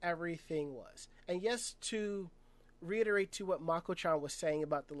chill everything was. And yes, to reiterate to what Mako-chan was saying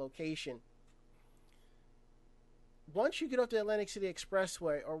about the location, once you get off the Atlantic City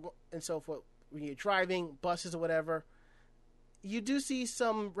Expressway and so forth, when you're driving, buses or whatever, you do see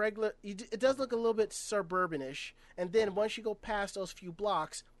some it does look a little bit suburbanish. And then once you go past those few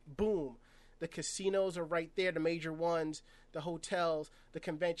blocks, boom, the casinos are right there, the major ones, the hotels, the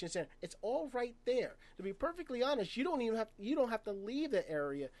convention center. It's all right there. To be perfectly honest, you don't have to leave the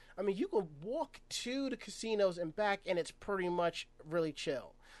area. I mean, you can walk to the casinos and back, and it's pretty much really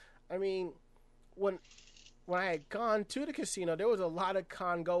chill. I mean, when I had gone to the casino, there was a lot of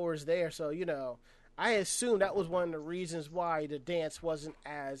con goers there, so I assumed that was one of the reasons why the dance wasn't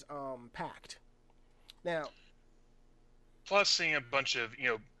as packed. Now, plus seeing a bunch of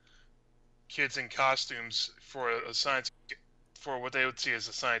kids in costumes for what they would see as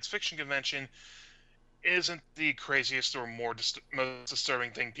a science fiction convention isn't the craziest or most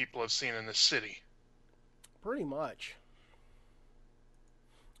disturbing thing people have seen in this city. Pretty much.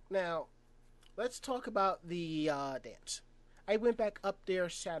 Now, let's talk about the dance. I went back up there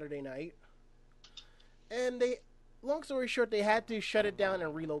Saturday night, and long story short, they had to shut it down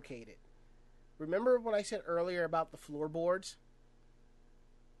and relocate it. Remember when I said earlier about the floorboards?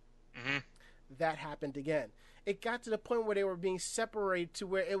 Mm-hmm. That happened again. It got to the point where they were being separated to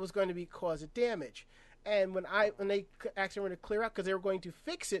where it was going to be cause of damage. And when they asked everyone to clear out because they were going to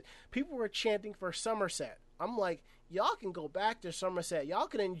fix it, people were chanting for Somerset. I'm like, y'all can go back to Somerset. Y'all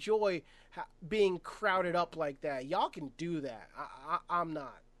can enjoy being crowded up like that. Y'all can do that. I'm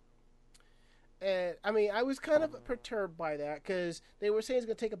not. And, I mean, I was kind of perturbed by that because they were saying it's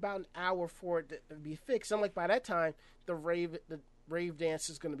going to take about an hour for it to be fixed. I'm like, by that time, the rave dance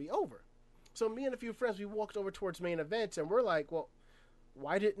is going to be over. So me and a few friends, we walked over towards main events, and we're like, well,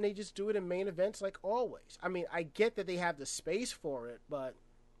 why didn't they just do it in main events like always? I mean, I get that they have the space for it, but,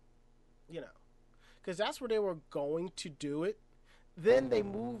 because that's where they were going to do it. Then they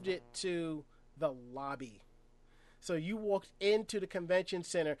moved it to the lobby. So you walked into the convention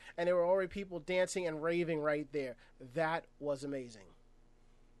center, and there were already people dancing and raving right there. That was amazing.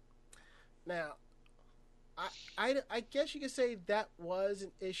 Now, I guess you could say that was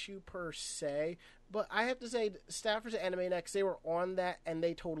an issue per se, but I have to say, staffers at Anime Next, they were on that, and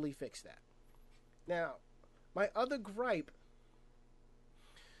they totally fixed that. Now, my other gripe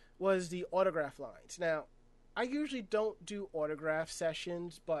was the autograph lines. Now, I usually don't do autograph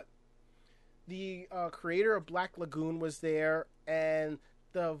sessions, but the creator of Black Lagoon was there, and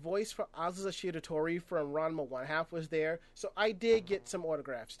the voice for Azusa Shiratori from Ranma One Half was there, so I did get some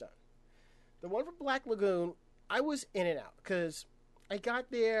autographs done. The one for Black Lagoon, I was in and out, because I got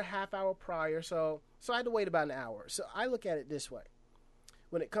there half hour prior, so So I had to wait about an hour. So I look at it this way.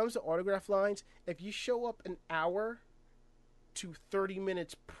 When it comes to autograph lines, if you show up an hour to 30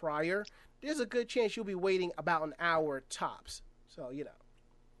 minutes prior, there's a good chance you'll be waiting about an hour tops. So, you know.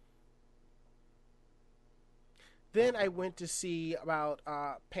 Then I went to see about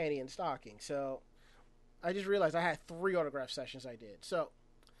Panty and Stocking. So I just realized I had 3 autograph sessions I did. So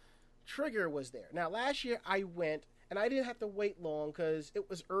Trigger was there. Now, last year I went, and I didn't have to wait long because it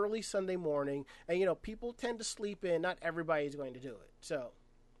was early Sunday morning. And, you know, people tend to sleep in. Not everybody's going to do it. So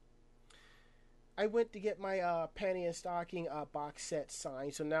I went to get my Panty and Stocking box set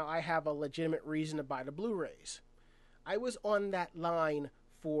signed. So now I have a legitimate reason to buy the Blu-rays. I was on that line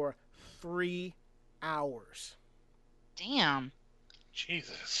for 3 hours. Damn.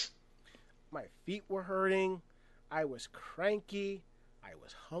 Jesus. My feet were hurting. I was cranky. I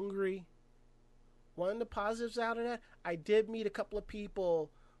was hungry. One of the positives out of that, I did meet a couple of people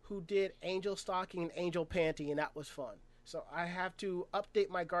who did Angel Stocking and Angel Panty, and that was fun. So I have to update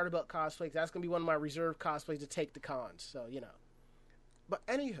my Garter Belt cosplay, 'cause that's going to be one of my reserve cosplays to take to cons. So, you know. But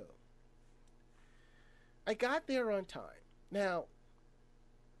anywho, I got there on time. Now,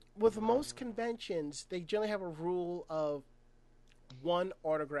 with most conventions, they generally have a rule of 1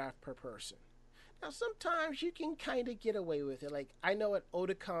 autograph per person. Now, sometimes you can kind of get away with it. Like, I know at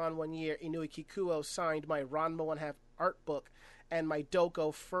Otakon one year, Inui Kikuo signed my Ranma 1/2 art book and my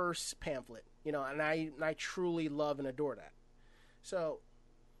Doko First pamphlet. You know, and I truly love and adore that. So,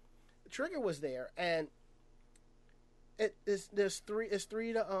 Trigger was there, and there's three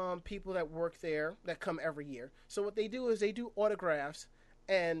people that work there that come every year. So what they do is they do autographs,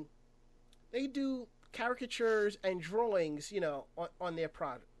 and they do caricatures and drawings, you know, on their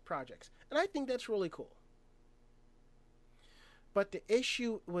projects. And I think that's really cool. But the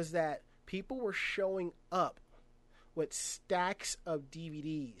issue was that people were showing up with stacks of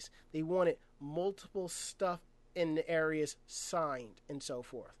DVDs. They wanted multiple stuff in the areas signed and so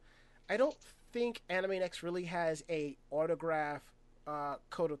forth. I don't think Anime Next really has a autograph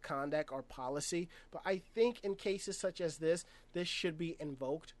code of conduct or policy, but I think in cases such as this should be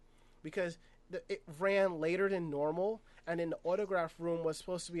invoked, because it ran later than normal, and in the autograph room was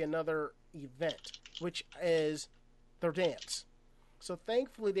supposed to be another event, which is their dance. So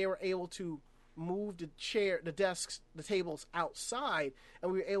thankfully they were able to move the desks, the tables outside,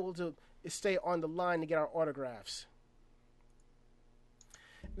 and we were able to stay on the line to get our autographs.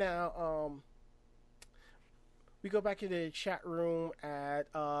 Now, we go back into the chat room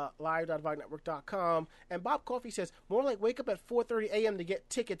at live.vognetwork.com, and Bob Coffey says, more like wake up at 4:30 a.m. to get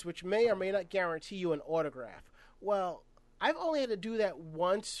tickets, which may or may not guarantee you an autograph. Well, I've only had to do that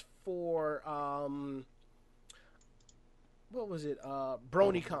once for, what was it,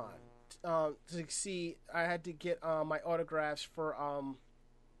 BronyCon. To see, I had to get my autographs for,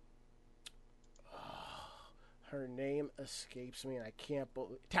 her name escapes me, and I can't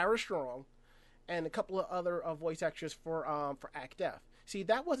believe, Tara Strong, and a couple of other voice actors for Act F. See,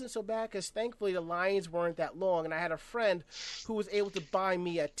 that wasn't so bad, because thankfully the lines weren't that long, and I had a friend who was able to buy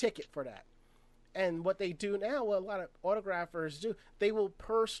me a ticket for that. And what they do now, what a lot of autographers do, they will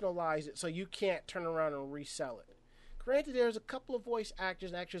personalize it so you can't turn around and resell it. Granted, there's a couple of voice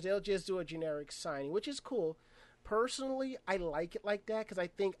actors and actors, they'll just do a generic signing, which is cool. Personally, I like it like that because I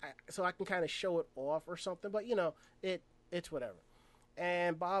think so I can kind of show it off or something. But, you know, it's whatever.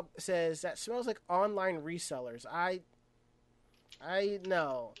 And Bob says, that smells like online resellers. I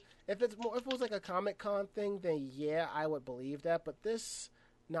know. If it was like a Comic-Con thing, then yeah, I would believe that. But this,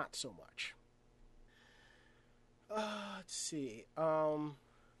 not so much. Let's see.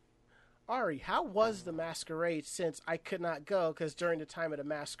 Ari, how was the Masquerade, since I could not go because during the time of the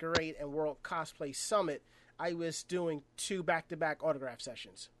Masquerade and World Cosplay Summit, I was doing 2 back-to-back autograph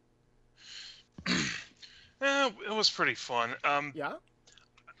sessions. It was pretty fun. Yeah?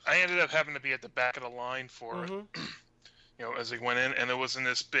 I ended up having to be at the back of the line for it, you know, as they went in, and it was in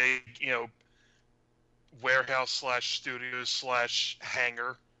this big, you know,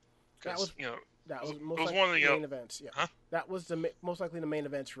 warehouse/studios/hangar. That was, you know, that was it most was likely one of the, the main events. Yeah, huh? That was most likely the main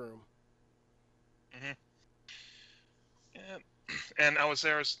events room. Mm-hmm. And I was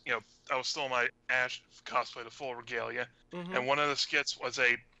there, as you know, I was still in my Ash cosplay, the full regalia, and one of the skits was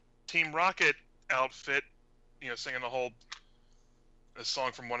a Team Rocket outfit, you know, singing a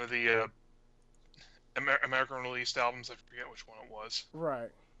song from one of the American released albums. I forget which one it was.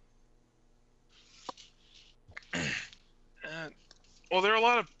 Right. Well, there are a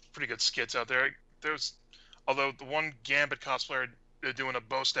lot of pretty good skits out there. Although the one Gambit cosplayer doing a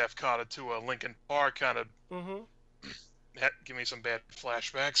Bo Staff kata to a Linkin Park kind of give me some bad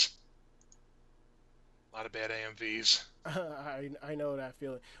flashbacks. A lot of bad AMVs. I know that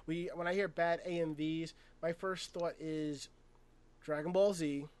feeling. When I hear bad AMVs, my first thought is Dragon Ball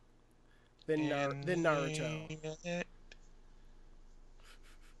Z, then Naruto.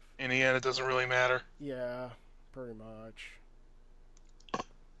 In the end, it doesn't really matter. Yeah, pretty much.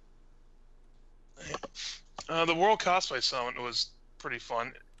 The World Cosplay Summit was pretty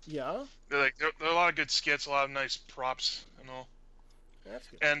fun. Yeah, There are a lot of good skits, a lot of nice props, and all. that's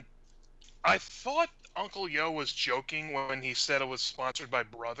good. And I thought Uncle Yo was joking when he said it was sponsored by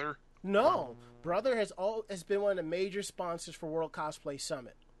Brother. No, Brother has been one of the major sponsors for World Cosplay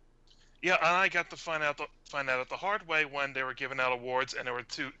Summit. Yeah, and I got to find out the hard way when they were giving out awards, and there were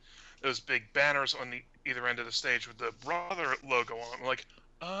those big banners on either end of the stage with the Brother logo on them. I'm like,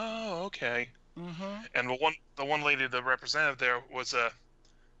 oh, okay. Mm-hmm. And the one lady, the representative there, was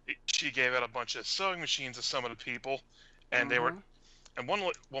she gave out a bunch of sewing machines to some of the people, and they were, and one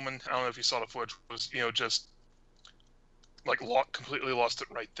woman, I don't know if you saw the footage, was just like completely lost it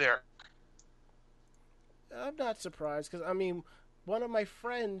right there. I'm not surprised because I mean, one of my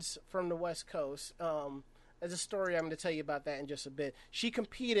friends from the West Coast, there's a story I'm going to tell you about that in just a bit. She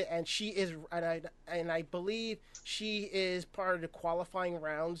competed, and she is, and I believe she is part of the qualifying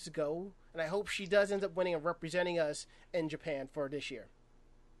rounds to go, and I hope she does end up winning and representing us in Japan for this year.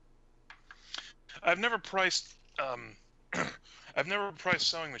 I've never priced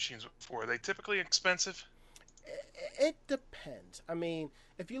sewing machines before. Are they typically expensive? It depends. I mean,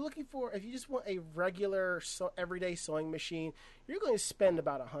 if you just want a regular everyday sewing machine, you're going to spend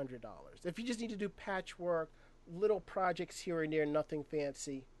about $100. If you just need to do patchwork, little projects here and there, nothing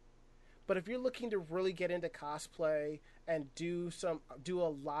fancy. But if you're looking to really get into cosplay and do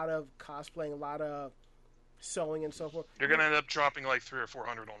a lot of cosplaying, a lot of sewing and so forth, you're going to end up dropping like $300 or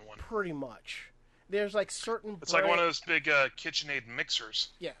 $400 on one. Pretty much. There's like certain. It's like one of those big KitchenAid mixers.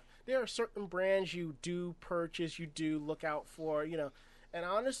 Yeah. There are certain brands you do purchase, you do look out for, and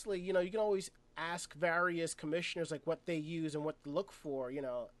honestly, you can always ask various commissioners like what they use and what to look for,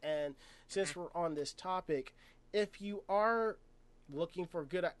 and since we're on this topic, if you are looking for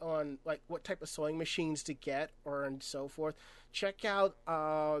good on like what type of sewing machines to get or and so forth, check out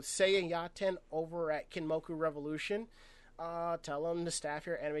Seiya Yaten over at Kinmoku Revolution. Tell them the staff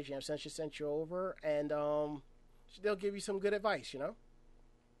here at Anime Jam sent you over, and they'll give you some good advice,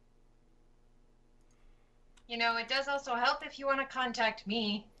 It does also help if you want to contact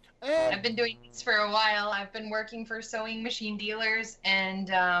me. And I've been doing this for a while. I've been working for sewing machine dealers,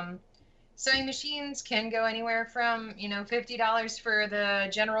 and sewing machines can go anywhere from, $50 for the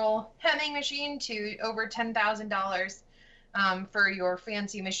general hemming machine to over $10,000 for your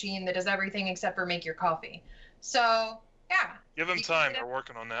fancy machine that does everything except for make your coffee. So, yeah. Give them time. They're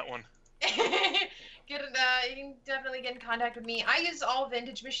working on that one. You can definitely get in contact with me. I use all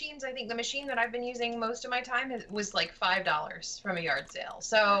vintage machines. I think the machine that I've been using most of my time was like $5 from a yard sale.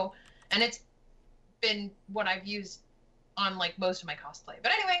 So, and it's been what I've used on like most of my cosplay.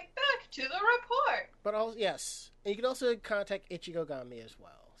 But anyway, back to the report. But also, yes, and you can also contact Ichigo Gami as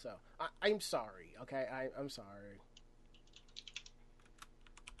well. So I'm sorry, okay? I'm sorry.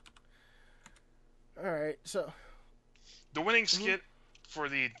 All right, so the winning skit for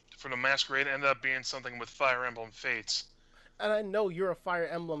the Masquerade ended up being something with Fire Emblem Fates. And I know you're a Fire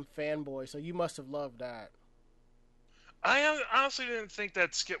Emblem fanboy, so you must have loved that. I honestly didn't think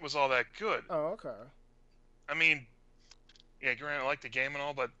that skit was all that good. Oh, okay. I mean, yeah, granted, I like the game and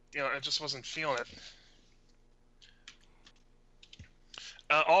all, but I just wasn't feeling it.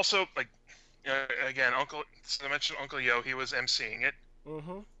 Also, like, again, I mentioned Uncle Yo. He was emceeing it,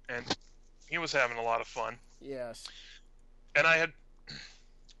 and he was having a lot of fun. Yes. And I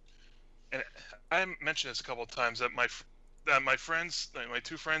mentioned this a couple of times that my friends, my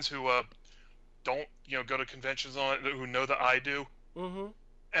two friends who don't go to conventions who know that I do, and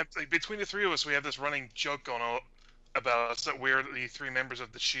like, between the three of us, we have this running joke going on about us that we're the three members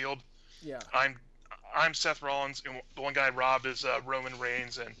of the Shield. Yeah. I'm Seth Rollins, and the one guy, Rob, is Roman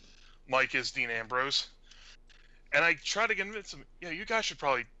Reigns, and Mike is Dean Ambrose. And I try to convince him, you guys should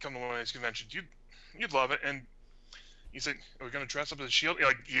probably come to one of these conventions. You'd love it. And he said, "Are we going to dress up as a Shield?" You're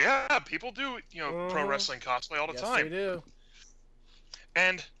like, yeah, people do, pro wrestling cosplay all the time. Yes, they do.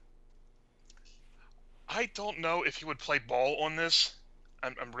 And I don't know if he would play ball on this.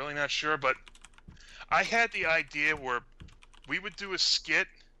 I'm really not sure, but I had the idea where we would do a skit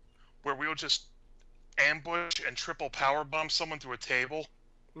where we would just ambush and triple powerbomb someone through a table.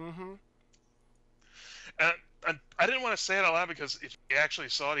 And I didn't want to say it out loud because if he actually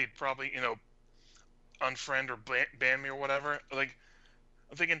saw it, he'd probably, unfriend or ban me or whatever. Like,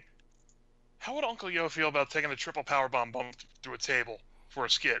 I'm thinking, how would Uncle Yo feel about taking a triple powerbomb bump through a table for a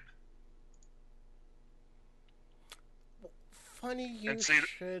skit? Funny you And see-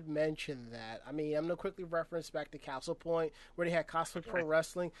 should mention that. I mean, I'm going to quickly reference back to Castle Point, where they had Cosplay Pro Okay.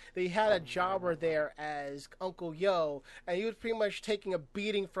 Wrestling. They had a jobber there as Uncle Yo, and he was pretty much taking a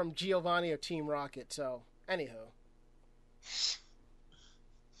beating from Giovanni of Team Rocket. So, anywho.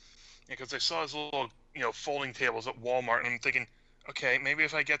 Because I saw his little, folding tables at Walmart, and I'm thinking, okay, maybe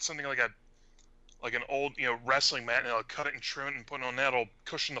if I get something like an old, wrestling mat, and I'll cut it and trim it and put it on that, it'll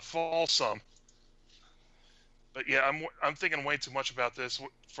cushion the fall some. But yeah, I'm thinking way too much about this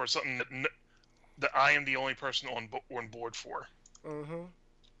for something that I am the only person on board for. Mm-hmm.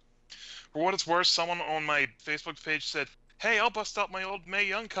 For what it's worth, someone on my Facebook page said, "Hey, I'll bust out my old Mae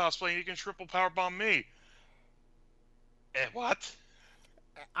Young cosplay, and you can triple powerbomb me." What?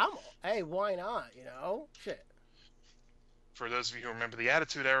 Hey, why not? Shit. For those of you who remember the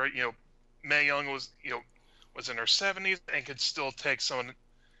Attitude Era, Mae Young was in her 70s and could still take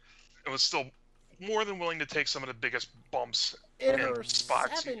it was still more than willing to take some of the biggest bumps In and her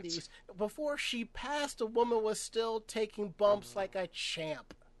spots. 70s, before she passed, a woman was still taking bumps like a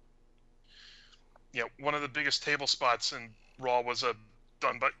champ. One of the biggest table spots in Raw was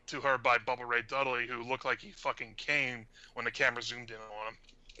done to her by Bubba Ray Dudley, who looked like he fucking came when the camera zoomed in on him.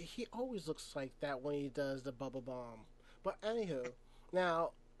 He always looks like that when he does the bubble bomb. But anywho,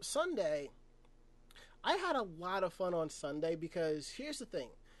 now Sunday, I had a lot of fun on Sunday because here's the thing: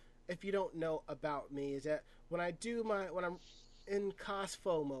 if you don't know about me, is that when I'm in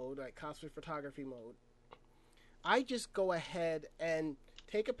cosfo mode, like cosplay photography mode, I just go ahead and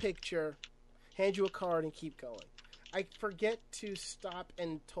take a picture, hand you a card, and keep going. I forget to stop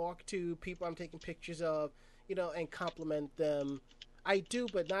and talk to people I'm taking pictures of, and compliment them. I do,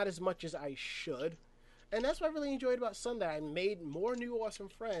 but not as much as I should. And that's what I really enjoyed about Sunday. I made more new awesome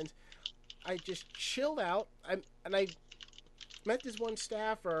friends. I just chilled out. I met this one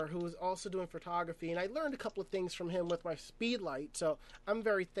staffer who was also doing photography, and I learned a couple of things from him with my speed light, so I'm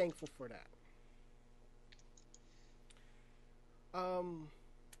very thankful for that.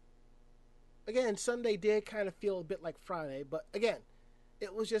 Again, Sunday did kind of feel a bit like Friday, but again,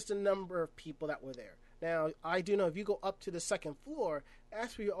 it was just a number of people that were there. Now, I do know if you go up to the second floor,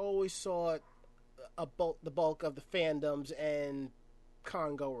 that's where you always saw the bulk of the fandoms and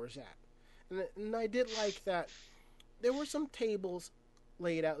con-goers at. And I did like that there were some tables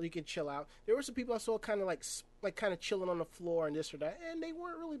laid out you could chill out. There were some people I saw kind of like kind of chilling on the floor and this or that, and they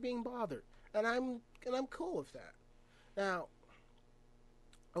weren't really being bothered. And I'm cool with that. Now,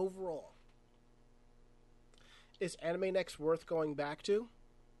 overall, is Anime Next worth going back to?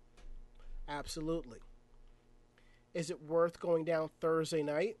 Absolutely. Is it worth going down Thursday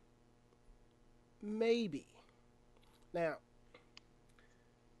night? Maybe. Now,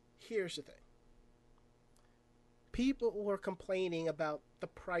 here's the thing. People were complaining about the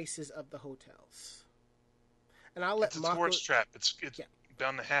prices of the hotels. And I'll let It's a tourist trap. It's Yeah.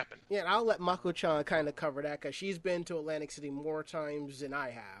 bound to happen. Yeah, and I'll let Mako-chan kind of cover that because she's been to Atlantic City more times than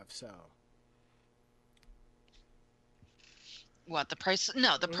I have, so. What, the price?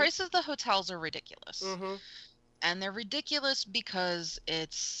 No, the Mhm. prices of the hotels are ridiculous. Mm-hmm. And they're ridiculous because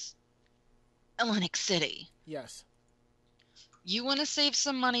it's Atlantic City. Yes. You want to save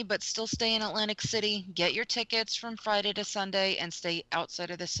some money but still stay in Atlantic City, get your tickets from Friday to Sunday and stay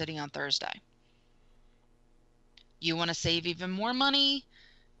outside of the city on Thursday. You want to save even more money,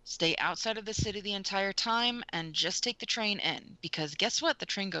 stay outside of the city the entire time and just take the train in. Because guess what? The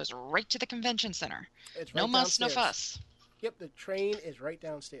train goes right to the convention center. It's No right muss, no downstairs. fuss. Yep, the train is right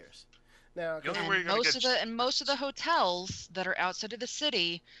downstairs. Now, The only And way you're gonna most of the hotels that are outside of the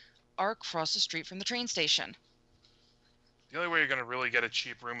city are across the street from the train station. The only way you're going to really get a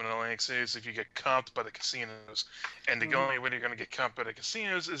cheap room in Atlantic City is if you get comped by the casinos. And the Mhm. only way you're going to get comped by the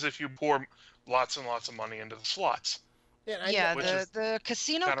casinos is if you pour lots and lots of money into the slots. Yeah, Which is the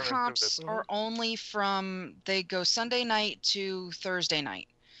casino counterintuitive. comps are only they go Sunday night to Thursday night.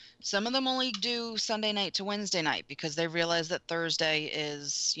 Some of them only do Sunday night to Wednesday night because they realize that Thursday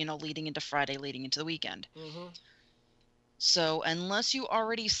is, leading into Friday, leading into the weekend. Mm-hmm. So unless you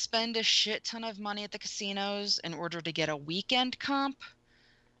already spend a shit ton of money at the casinos in order to get a weekend comp,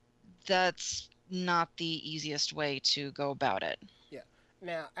 that's not the easiest way to go about it.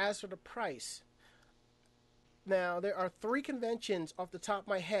 Now, as for the price, now there are 3 conventions off the top of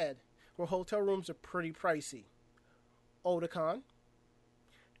my head where hotel rooms are pretty pricey. Otakon,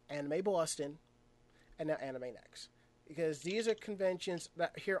 Anime Boston, and now Anime Next. Because these are conventions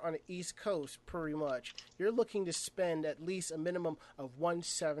that here on the East Coast, pretty much, you're looking to spend at least a minimum of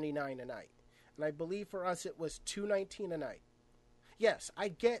 $179 a night. And I believe for us it was $219 a night. Yes, I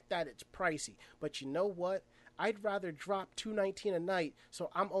get that it's pricey, but you know what? I'd rather drop $219 a night so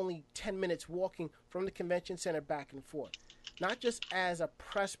I'm only 10 minutes walking from the convention center back and forth. Not just as a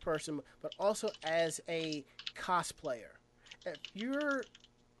press person, but also as a cosplayer. If you're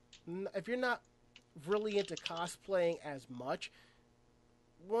not really into cosplaying as much,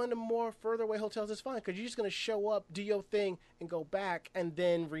 one of the more further away hotels is fine because you're just going to show up, do your thing, and go back and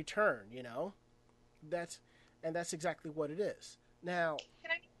then return, you know? That's exactly what it is. Now,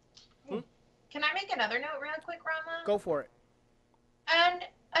 can I make another note real quick, Rama? Go for it. And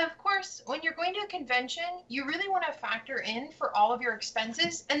of course, when you're going to a convention, you really want to factor in for all of your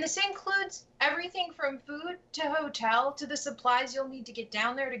expenses. And this includes everything from food to hotel to the supplies you'll need to get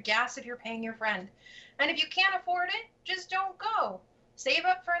down there to gas if you're paying your friend. And if you can't afford it, just don't go. Save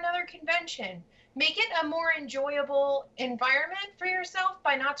up for another convention. Make it a more enjoyable environment for yourself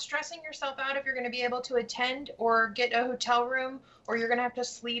by not stressing yourself out if you're going to be able to attend or get a hotel room, or you're going to have to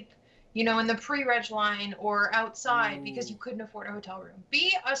sleep, you know, in the pre-reg line or outside because you couldn't afford a hotel room.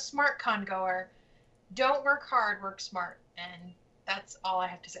 Be a smart con goer. Don't work hard, work smart. And that's all I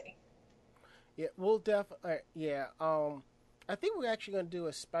have to say. Yeah, we'll definitely. Yeah. I think we're actually going to do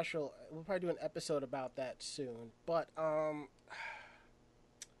a special. We'll probably do an episode about that soon. But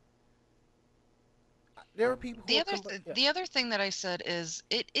there are people. The other thing that I said is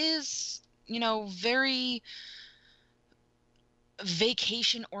it is, you know, very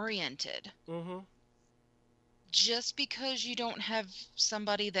vacation oriented. Mm-hmm. Just because you don't have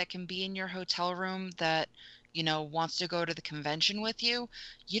somebody that can be in your hotel room that, you know, wants to go to the convention with you,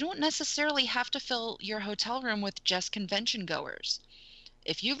 you don't necessarily have to fill your hotel room with just convention goers.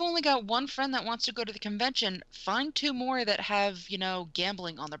 If you've only got one friend that wants to go to the convention, find two more that have, you know,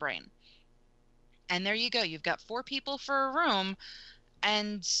 gambling on the brain. And there you go. You've got 4 people for a room,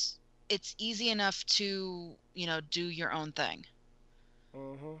 and it's easy enough to, you know, do your own thing.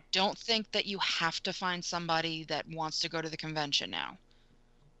 Mm-hmm. Don't think that you have to find somebody that wants to go to the convention now.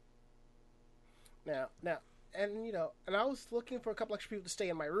 Now, and you know, and I was looking for a couple extra people to stay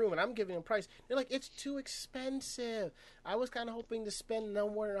in my room, and I'm giving them a price. They're like, it's too expensive. I was kind of hoping to spend no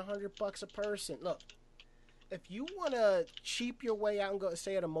more than $100 a person. Look, if you want to cheap your way out and go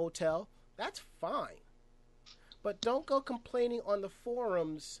stay at a motel, that's fine. But don't go complaining on the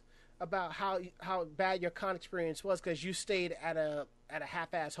forums about how bad your con experience was because you stayed at a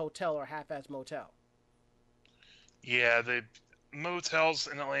half-ass hotel or half-ass motel. Yeah, the motels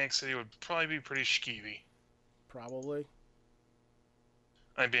in Atlantic City would probably be pretty skeevy. Probably.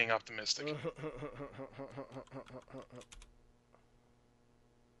 I'm being optimistic.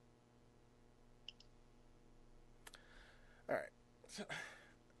 All right. So,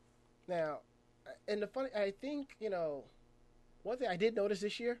 now, and the funny, I think, you know, one thing I did notice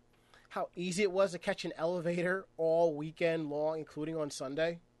this year, how easy it was to catch an elevator all weekend long, including on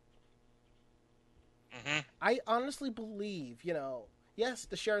Sunday. Mm-hmm. I honestly believe, you know, yes,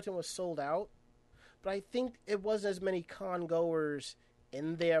 the Sheraton was sold out, but I think it wasn't as many con goers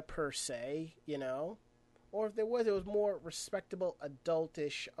in there per se, you know, or if there was, it was more respectable,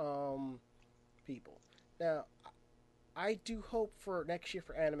 adultish people. Now, I do hope for next year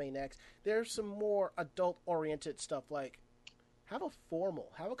for Anime Next, there's some more adult-oriented stuff like have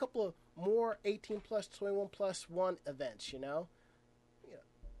a couple of more 18 plus, 21 plus 1 events, you know?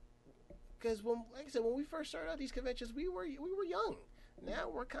 Because like I said, when we first started out these conventions, we were young. Now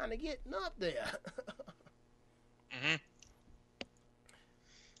we're kind of getting up there. Mm-hmm.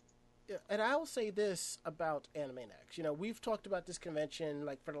 Yeah, and I will say this about Anime Next. You know, we've talked about this convention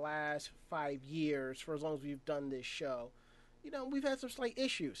like for the last 5 years, for as long as we've done this show. You know, we've had some slight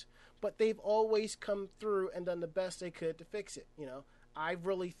issues, but they've always come through and done the best they could to fix it. You know, I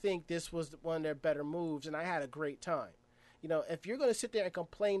really think this was one of their better moves, and I had a great time. You know, if you're going to sit there and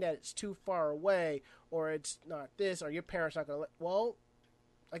complain that it's too far away, or it's not this, or your parents not going to well,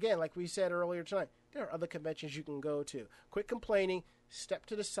 again, like we said earlier tonight, there are other conventions you can go to. Quit complaining, step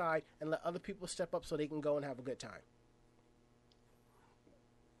to the side, and let other people step up so they can go and have a good time.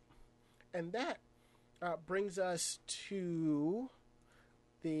 And that brings us to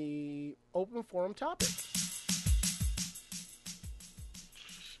the open forum topic.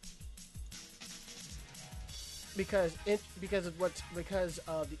 Because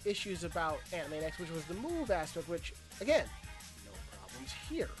of the issues about Anime Next, which was the move aspect, which again, no problems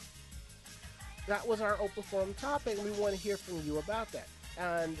here. That was our open forum topic, and we want to hear from you about that.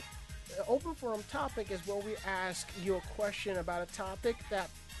 And the open forum topic is where we ask you a question about a topic that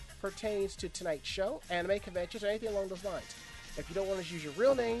pertains to tonight's show, anime conventions, or anything along those lines. If you don't want to use your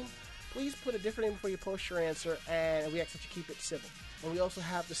real name, please put a different name before you post your answer, and we ask that you keep it civil. And we also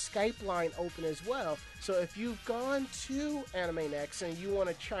have the Skype line open as well. So if you've gone to Anime Next and you want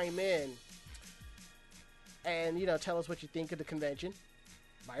to chime in, and tell us what you think of the convention,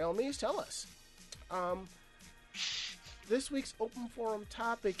 by all means, tell us. This week's open forum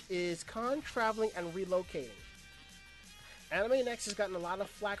topic is con traveling and relocating. Anime Next has gotten a lot of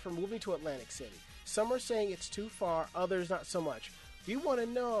flack for moving to Atlantic City. Some are saying it's too far, others not so much. We want to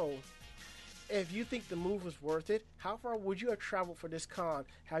know if you think the move was worth it. How far would you have traveled for this con?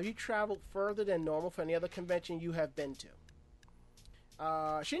 Have you traveled further than normal for any other convention you have been to?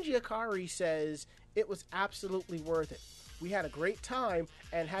 Shinji Akari says it was absolutely worth it. We had a great time,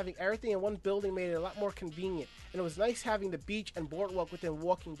 and having everything in one building made it a lot more convenient. And it was nice having the beach and boardwalk within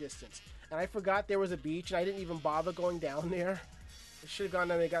walking distance. And I forgot there was a beach, and I didn't even bother going down there. I should have gone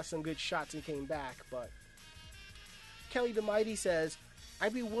down there and got some good shots and came back, but... Kelly the Mighty says,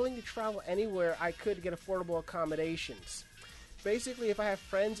 I'd be willing to travel anywhere I could to get affordable accommodations. Basically, if I have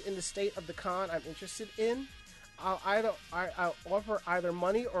friends in the state of the con I'm interested in, I'll offer either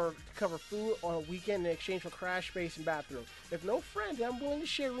money or to cover food on a weekend in exchange for crash space and bathroom. If no friend, I'm willing to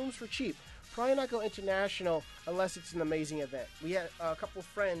share rooms for cheap. Probably not go international unless it's an amazing event. We had a couple of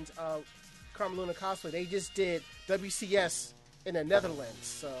friends, Carmeluna Cosplay, they just did WCS in the Netherlands,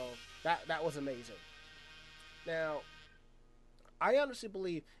 so that was amazing. Now, I honestly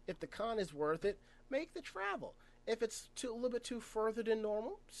believe if the con is worth it, make the travel. If it's a little bit too further than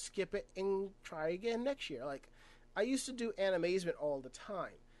normal, skip it and try again next year. Like, I used to do Animazement all the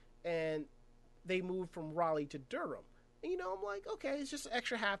time, and they moved from Raleigh to Durham. And, I'm like, okay, it's just an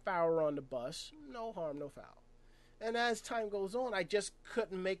extra half hour on the bus. No harm, no foul. And as time goes on, I just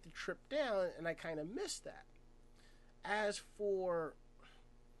couldn't make the trip down, and I kind of missed that. As for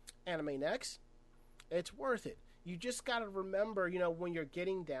Anime Next, it's worth it. You just got to remember, when you're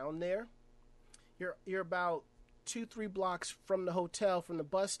getting down there, you're about 2-3 blocks from the hotel, from the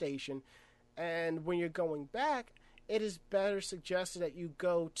bus station, and when you're going back, it is better suggested that you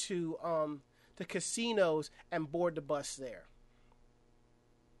go to the casinos and board the bus there.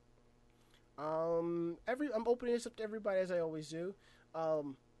 I'm opening this up to everybody as I always do.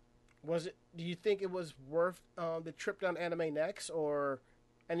 Do you think it was worth the trip down Anime Next or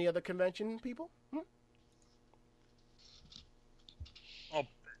any other convention, people? Well,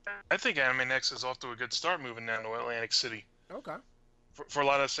 I think Anime Next is off to a good start moving down to Atlantic City. Okay. For a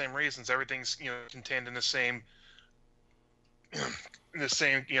lot of the same reasons. Everything's contained in the same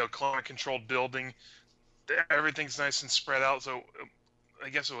climate controlled building. Everything's nice and spread out, so I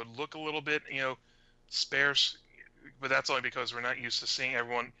guess it would look a little bit sparse, but that's only because we're not used to seeing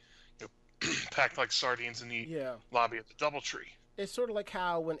everyone packed like sardines in the lobby of the DoubleTree. It's sort of like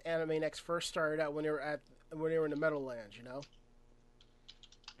how when Anime Next first started out when they were in the Meadowlands,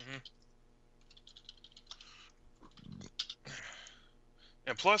 Mm-hmm.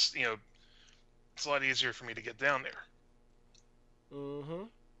 And plus, it's a lot easier for me to get down there. Mm-hmm.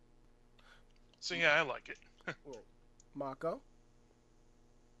 So yeah, I like it. Mako?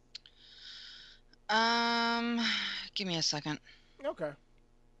 Give me a second. Okay. Where'd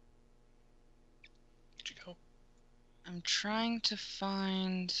you go? I'm trying to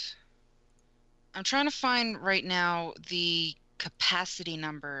find right now the capacity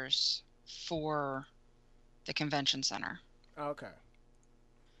numbers for the convention center. Okay.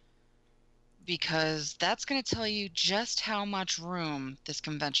 Because that's going to tell you just how much room this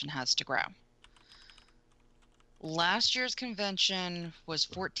convention has to grow. Last year's convention was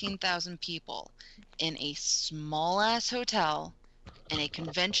 14,000 people in a small-ass hotel in a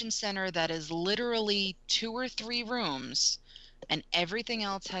convention center that is literally 2 or 3 rooms, and everything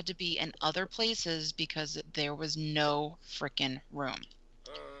else had to be in other places because there was no frickin' room.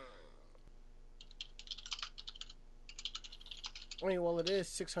 I mean, well, it is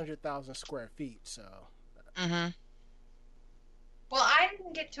 600,000 square feet, so... Mm-hmm. Well, I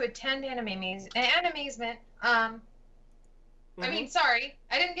didn't get to attend Animazement. I mean, sorry,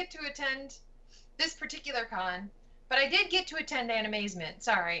 I didn't get to attend this particular con, but I did get to attend Animazement.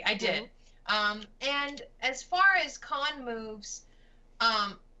 Sorry, I did. And as far as con moves,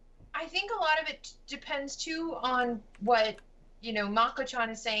 I think a lot of it depends too on what Mako-chan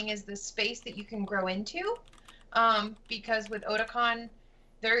is saying is the space that you can grow into. Because with Otakon,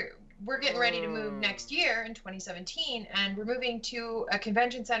 we're getting ready to move next year in 2017, and we're moving to a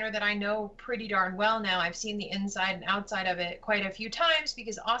convention center that I know pretty darn well now. I've seen the inside and outside of it quite a few times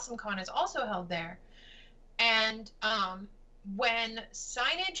because AwesomeCon is also held there. And when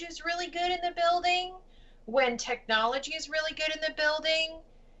signage is really good in the building, when technology is really good in the building,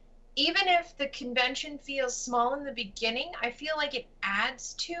 even if the convention feels small in the beginning, I feel like it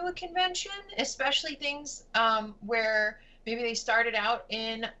adds to a convention, especially things where maybe they started out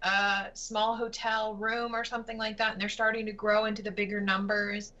in a small hotel room or something like that, and they're starting to grow into the bigger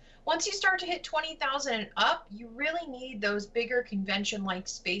numbers. once you start to hit 20,000 and up, you really need those bigger convention-like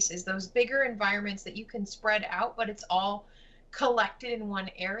spaces, those bigger environments that you can spread out, but it's all collected in one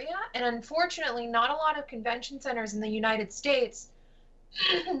area. And unfortunately, not a lot of convention centers in the United States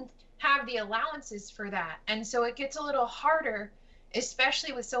have the allowances for that. And so it gets a little harder,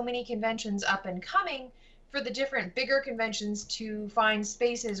 especially with so many conventions up and coming, for the different bigger conventions to find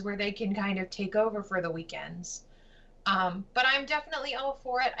spaces where they can kind of take over for the weekends. But I'm definitely all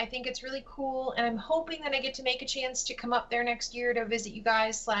for it. I think it's really cool, and I'm hoping that I get to make a chance to come up there next year to visit you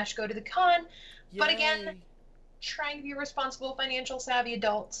guys / go to the con. Yay. But again, trying to be responsible, financial savvy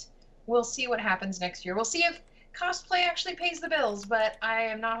adults. We'll see what happens next year. We'll see if cosplay actually pays the bills, but I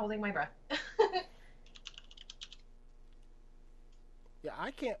am not holding my breath. Yeah,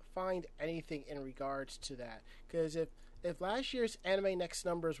 I can't find anything in regards to that. Because if last year's Anime Next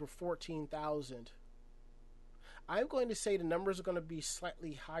numbers were 14,000, I'm going to say the numbers are going to be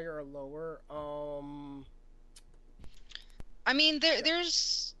slightly higher or lower. I mean,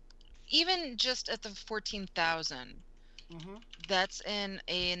 there's even just at the 14,000. Mm-hmm. That's in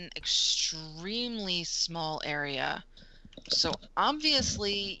an extremely small area. So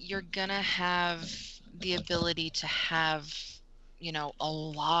obviously you're gonna have the ability to have, a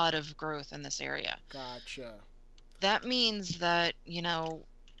lot of growth in this area. Gotcha. That means that,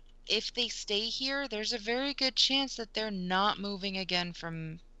 if they stay here, there's a very good chance that they're not moving again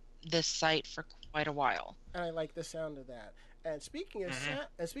from this site for quite a while. And I like the sound of that. And speaking of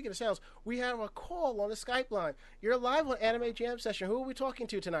sounds, we have a call on the Skype line. You're live on Anime Jam Session. Who are we talking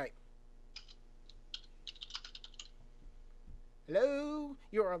to tonight? Hello?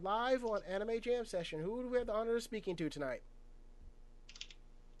 You are live on Anime Jam Session. Who do we have the honor of speaking to tonight?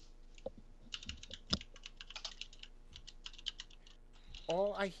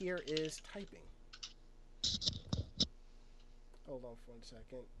 All I hear is typing. Hold on for 1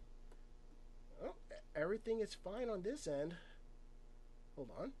 second. Oh, everything is fine on this end.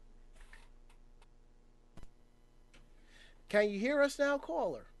 Hold on. Can you hear us now,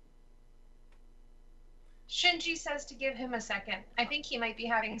 caller? Shinji says to give him a second. I think he might be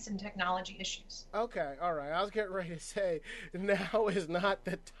having some technology issues. Okay, all right. I was getting ready to say, now is not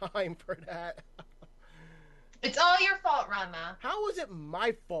the time for that. It's all your fault, Ranma. How is it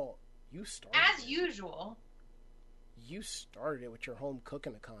my fault? You started As usual. You started it with your home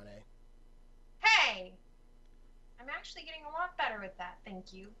cooking, Akane. Hey! I'm actually getting a lot better with that,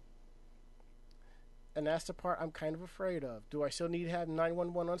 thank you. And that's the part I'm kind of afraid of. Do I still need to have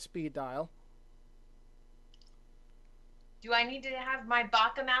 911 on speed dial? Do I need to have my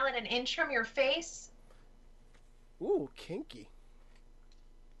baka mallet an inch from your face? Ooh, kinky.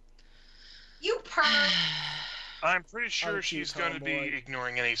 You perv! I'm pretty sure I'm she's cute, going to be tomboy.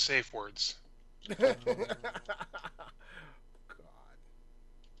 ignoring any safe words. God.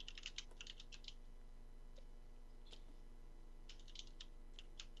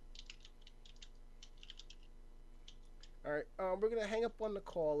 All right, we're going to hang up on the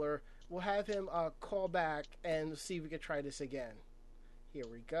caller. We'll have him call back and see if we can try this again. Here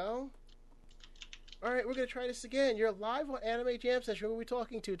we go. All right, we're going to try this again. You're live on Anime Jam Session. Who are we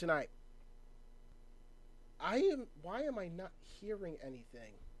talking to tonight? Why am I not hearing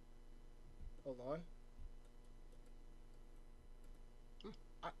anything? Hold on.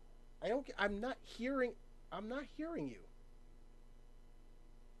 I'm not hearing you.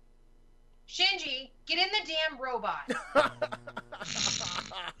 Shinji, get in the damn robot.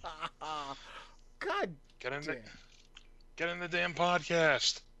 God Get in damn. Get in the damn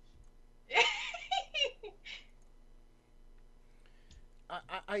podcast.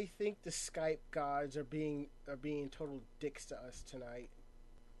 I think the Skype gods are being total dicks to us tonight.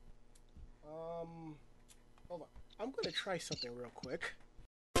 Hold on. I'm going to try something real quick.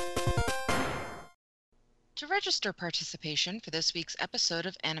 To register participation for this week's episode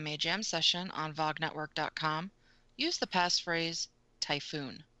of Anime Jam Session on VogNetwork.com, use the passphrase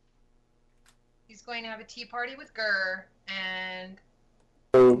Typhoon. He's going to have a tea party with Gurr, and...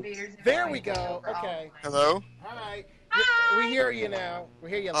 There we go. Okay. Hello? Hi. Hi. We hear you now. We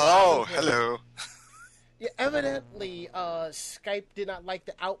hear you. Oh, loud and clear. hello. Yeah, evidently, Skype did not like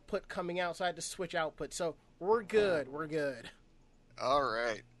the output coming out, so I had to switch output. So we're good. We're good. All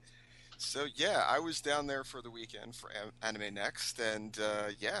right. So yeah, I was down there for the weekend for Anime Next, and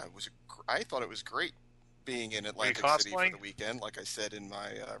I thought it was great being in Atlantic City for the weekend, like I said in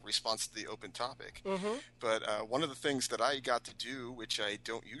my response to the open topic. Mm-hmm. But one of the things that I got to do, which I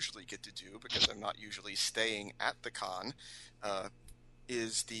don't usually get to do because I'm not usually staying at the con,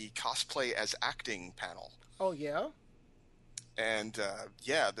 is the cosplay as acting panel. Oh yeah. And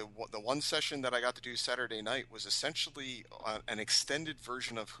the one session that I got to do Saturday night was essentially an extended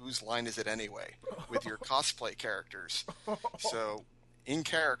version of Whose Line Is It Anyway with your cosplay characters. So in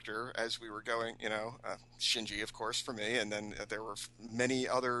character, as we were going, Shinji, of course, for me, and then there were many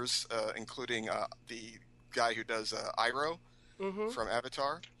others, including the guy who does Iroh from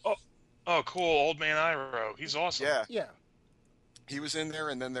Avatar. Oh, cool. Old man Iroh. He's awesome. Yeah. He was in there,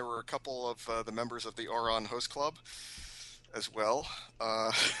 and then there were a couple of the members of the Oron Host Club as well.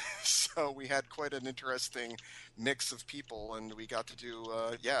 So we had quite an interesting mix of people, and we got to do,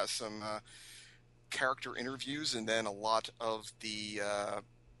 some character interviews, and then a lot of the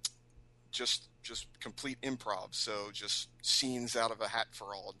just complete improv. So just scenes out of a hat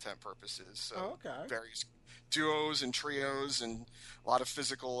for all intent purposes. So various duos and trios and a lot of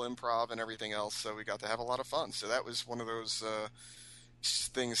physical improv and everything else. So we got to have a lot of fun. So that was one of those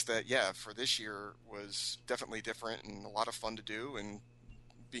things that, for this year was definitely different and a lot of fun to do, and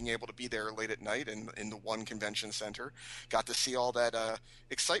being able to be there late at night in the one convention center, got to see all that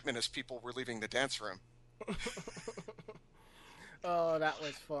excitement as people were leaving the dance room. Oh, that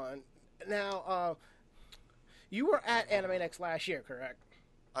was fun. Now, you were at Anime Next last year, correct?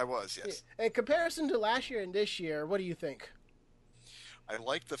 I was, yes. In comparison to last year and this year, what do you think? I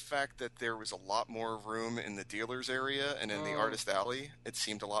like the fact that there was a lot more room in the dealers area and in the artist alley. It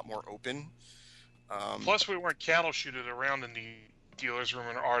seemed a lot more open. Plus, we weren't cattle shooted around in the dealers room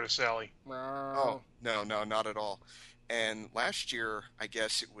and artist alley. Oh, no, not at all. And last year, I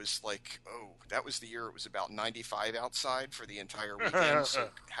guess it was that was the year it was about 95 outside for the entire weekend. So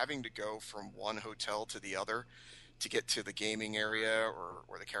having to go from one hotel to the other to get to the gaming area or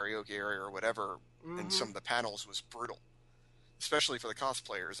the karaoke area or whatever, and some of the panels was brutal. Especially for the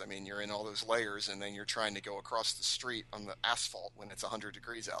cosplayers. I mean, you're in all those layers, and then you're trying to go across the street on the asphalt when it's 100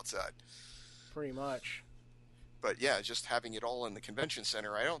 degrees outside. Pretty much. But yeah, just having it all in the convention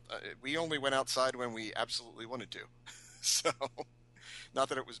center. We only went outside when we absolutely wanted to. So, not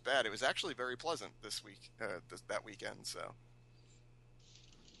that it was bad. It was actually very pleasant this week, that weekend. So.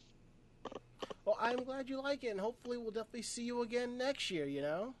 Well, I'm glad you like it, and hopefully we'll definitely see you again next year.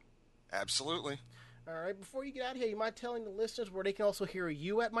 Absolutely. All right, before you get out of here, you mind telling the listeners where they can also hear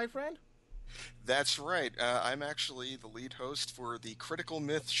you at, my friend? That's right. I'm actually the lead host for the Critical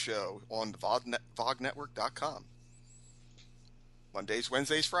Myth Show on VogNetwork.com. Mondays,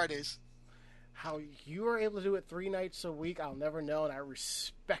 Wednesdays, Fridays. How you are able to do it 3 nights a week, I'll never know, and I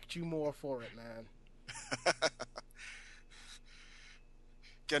respect you more for it, man.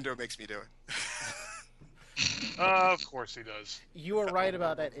 Gendo makes me do it. Of course he does. You are right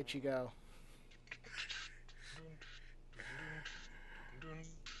about that, Ichigo.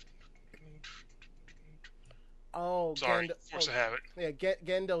 Oh, sorry, force of habit. Yeah,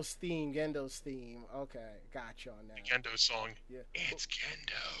 Gendo's theme. Okay, got you on that. The Gendo song. Yeah. It's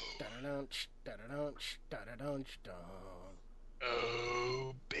Gendo.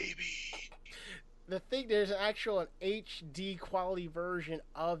 Oh, baby. The thing, there's an actual HD quality version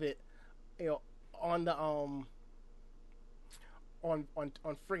of it, on the on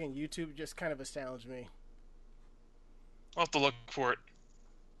friggin' YouTube. It just kind of astounds me. I'll have to look for it.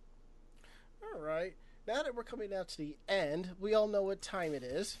 All right. Now that we're coming down to the end, we all know what time it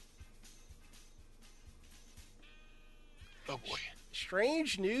is. Oh boy.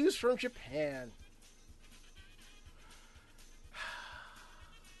 Strange news from Japan.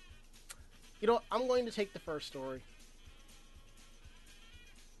 I'm going to take the first story.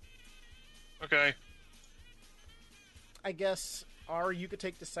 Okay. I guess, Ari, you could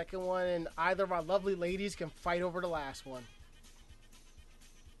take the second one, and either of our lovely ladies can fight over the last one.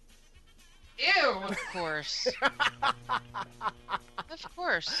 Ew! Of course. Of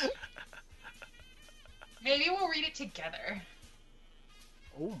course. Maybe we'll read it together.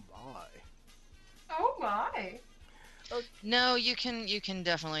 Oh my. Oh my. No, you can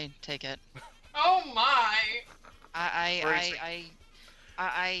definitely take it. Oh my.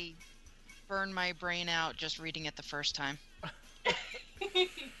 I burn my brain out just reading it the first time.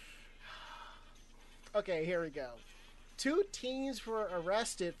 Okay, here we go. 2 teens were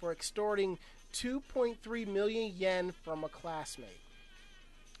arrested for extorting 2.3 million yen from a classmate.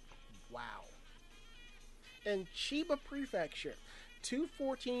 Wow. In Chiba Prefecture, 2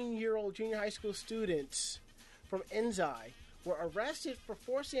 14-year-old junior high school students from Enzai were arrested for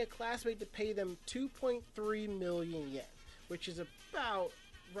forcing a classmate to pay them 2.3 million yen, which is about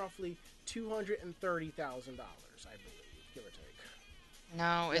roughly $230,000, I believe, give or take.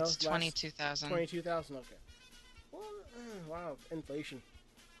 No, it's 22,000. 22,000, okay. Well, wow, inflation.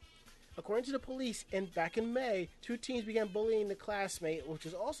 According to the police, back in May, 2 teens began bullying the classmate, which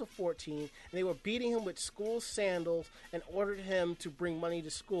was also 14, and they were beating him with school sandals and ordered him to bring money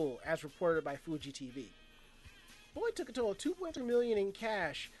to school, as reported by Fuji TV. Boy took a total of $2.3 million in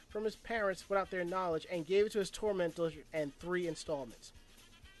cash from his parents without their knowledge and gave it to his tormentors in 3 installments.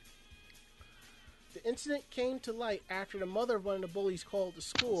 The incident came to light after the mother of one of the bullies called the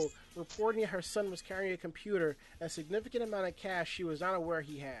school, reporting that her son was carrying a computer and a significant amount of cash she was not aware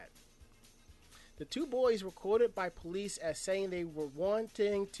he had. The 2 boys were quoted by police as saying they were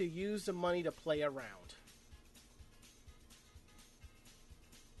wanting to use the money to play around.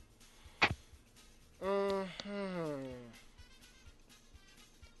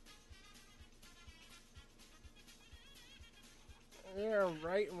 There are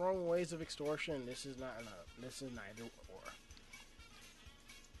right and wrong ways of extortion. This is neither or.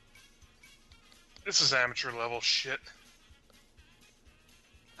 This is amateur level shit.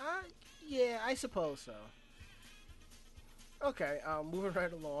 Yeah, I suppose so. Okay, moving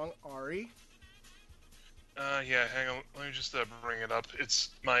right along, Ari. Yeah, hang on. Let me just bring it up. It's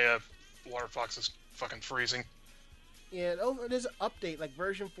my water fox is fucking freezing. Yeah, there's an update, like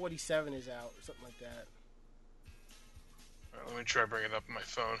version 47 is out, or something like that. Alright, let me try bringing it up on my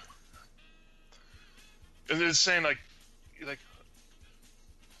phone. And it's saying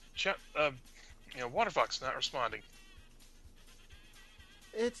water fox not responding.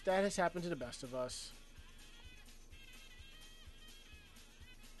 That has happened to the best of us.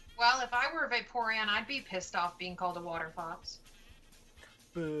 Well, if I were a Vaporeon, I'd be pissed off being called a water fox.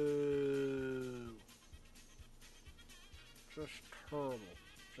 Boo. Just terrible.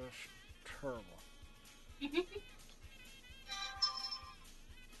 Just terrible.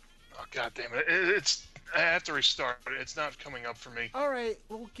 Oh, god damn it. I have to restart it. It's not coming up for me. Alright,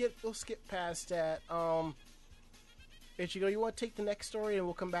 we'll skip past that. Ichigo, you want to take the next story and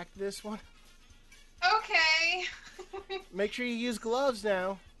we'll come back to this one? Okay. Make sure you use gloves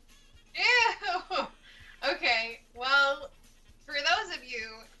now. Ew. Okay, well, for those of you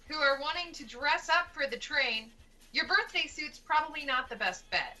who are wanting to dress up for the train, your birthday suit's probably not the best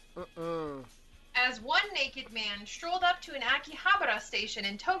bet. As one naked man strolled up to an Akihabara station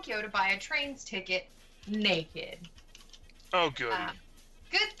in Tokyo to buy a train's ticket naked. Oh, good.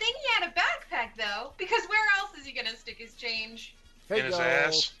 Good thing he had a backpack, though, because where else is he going to stick his change? In his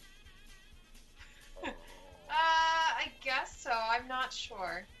ass? I guess so. I'm not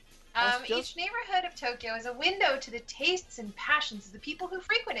sure. Each neighborhood of Tokyo is a window to the tastes and passions of the people who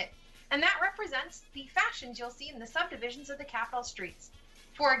frequent it, and that represents the fashions you'll see in the subdivisions of the capital streets.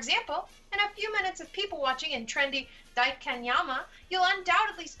 For example, in a few minutes of people watching in trendy Daikanyama, you'll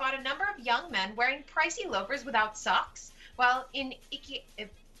undoubtedly spot a number of young men wearing pricey loafers without socks, while in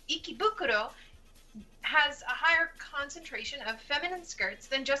Ikebukuro has a higher concentration of feminine skirts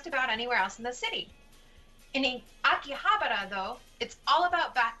than just about anywhere else in the city. In Akihabara, though, it's all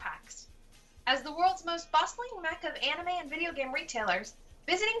about backpacks. As the world's most bustling mecca of anime and video game retailers,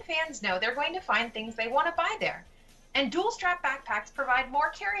 visiting fans know they're going to find things they want to buy there. And dual-strap backpacks provide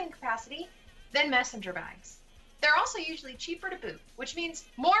more carrying capacity than messenger bags. They're also usually cheaper to boot, which means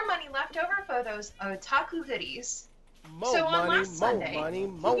more money left over for those otaku hoodies. More money.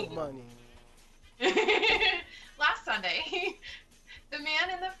 Last Sunday, the man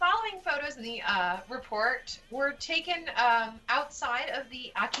in the following photos in the report were taken outside of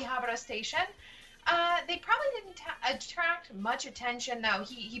the Akihabara station. They probably didn't attract much attention, though.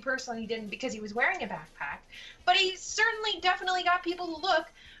 He personally didn't because he was wearing a backpack. But he certainly definitely got people to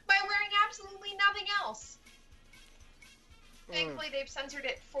look by wearing absolutely nothing else. Thankfully, they've censored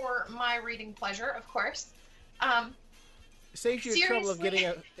it for my reading pleasure, of course. Saves you the trouble of getting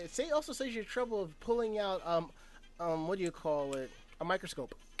it also saves you the trouble of pulling out what do you call it? A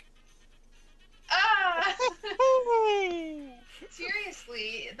microscope.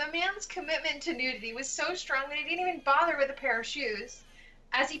 Seriously, the man's commitment to nudity was so strong that he didn't even bother with a pair of shoes.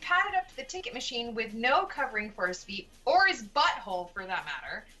 As he padded up to the ticket machine with no covering for his feet, or his butthole for that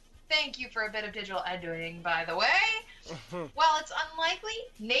matter. Thank you for a bit of digital editing, by the way. While it's unlikely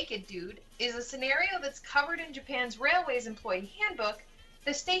Naked Dude is a scenario that's covered in Japan's Railways Employee Handbook,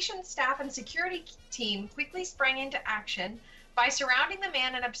 the station staff and security team quickly sprang into action by surrounding the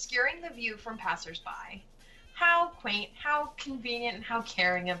man and obscuring the view from passersby. How quaint, how convenient, and how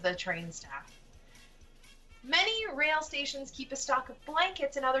caring of the train staff. Many rail stations keep a stock of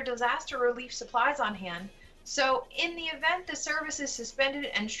blankets and other disaster relief supplies on hand, so in the event the service is suspended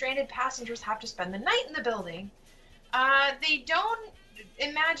and stranded passengers have to spend the night in the building, they don't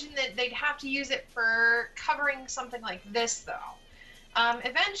imagine that they'd have to use it for covering something like this, though.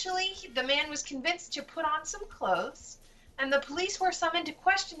 Eventually, the man was convinced to put on some clothes, and the police were summoned to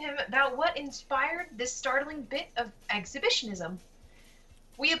question him about what inspired this startling bit of exhibitionism.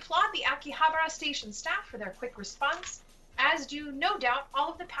 We applaud the Akihabara station staff for their quick response, as do, no doubt,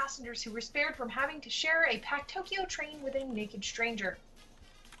 all of the passengers who were spared from having to share a packed Tokyo train with a naked stranger.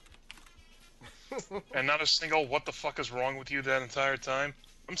 And not a single "what the fuck is wrong with you" that entire time?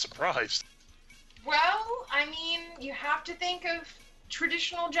 I'm surprised. Well, I mean, you have to think of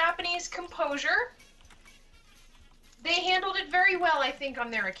traditional Japanese composure. They handled it very well, I think, on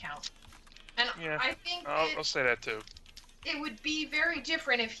their account. And yeah, I think I'll say that too. It would be very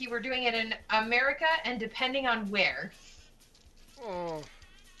different if he were doing it in America and depending on where. Oh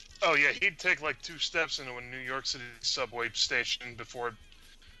yeah, he'd take like 2 steps into a New York City subway station before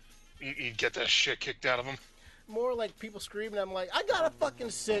he'd get that shit kicked out of him. More like people screaming, I'm like, I gotta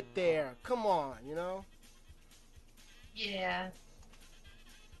fucking sit there. Come on, you know? Yeah.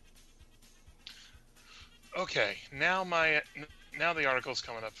 Okay, now the article's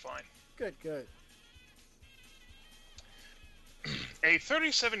coming up fine. Good. A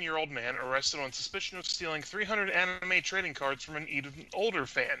 37-year-old man arrested on suspicion of stealing 300 anime trading cards from an even older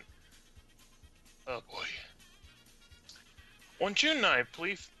fan. Oh boy. On June 9th,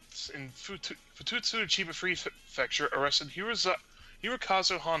 police in Fututsu Chiba Prefecture arrested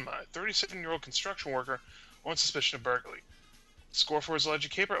Hirokazu Hanma, a 37-year-old construction worker, on suspicion of burglary. Score for his alleged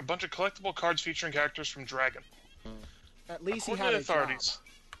caper: a bunch of collectible cards featuring characters from Dragon. At least According he had to a authorities.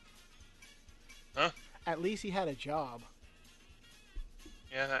 Job. Huh? At least he had a job.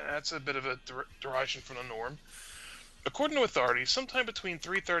 Yeah, that's a bit of a derision from the norm. According to authorities, sometime between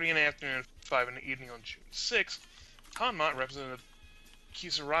 3:30 in the afternoon and 5 in the evening on June 6th, Hanma, Representative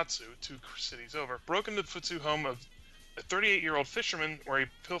Kizaratsu, 2 cities over, broke into the Futsu home of a 38-year-old fisherman where he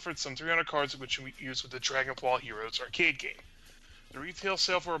pilfered some 300 cards which he used with the Dragonfall Heroes arcade game. The retail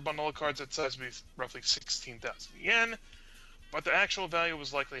sale for a bundle of cards that size would be roughly 16,000 yen, but the actual value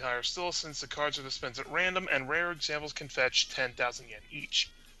was likely higher still since the cards are dispensed at random and rare examples can fetch 10,000 yen each.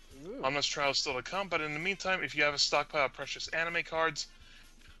 Hanma's trial is still to come, but in the meantime, if you have a stockpile of precious anime cards,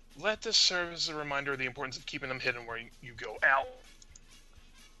 let this serve as a reminder of the importance of keeping them hidden where you go out.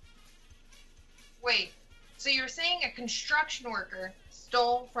 Wait, so you're saying a construction worker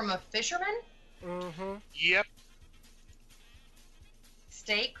stole from a fisherman? Mm-hmm. Yep.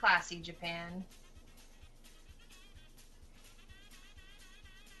 Stay classy, Japan.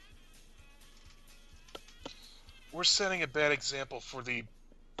 We're setting a bad example for the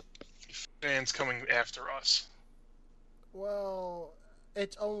fans coming after us. Well,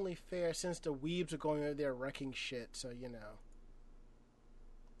 it's only fair since the weebs are going over there wrecking shit, so you know.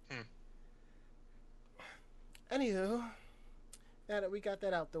 Anywho, now that we got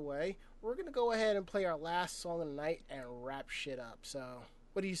that out the way, we're going to go ahead and play our last song of the night and wrap shit up. So,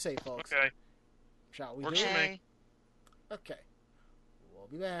 what do you say, folks? Okay. Shall we Works do for it? me. Okay. We'll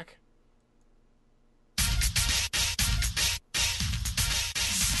be back.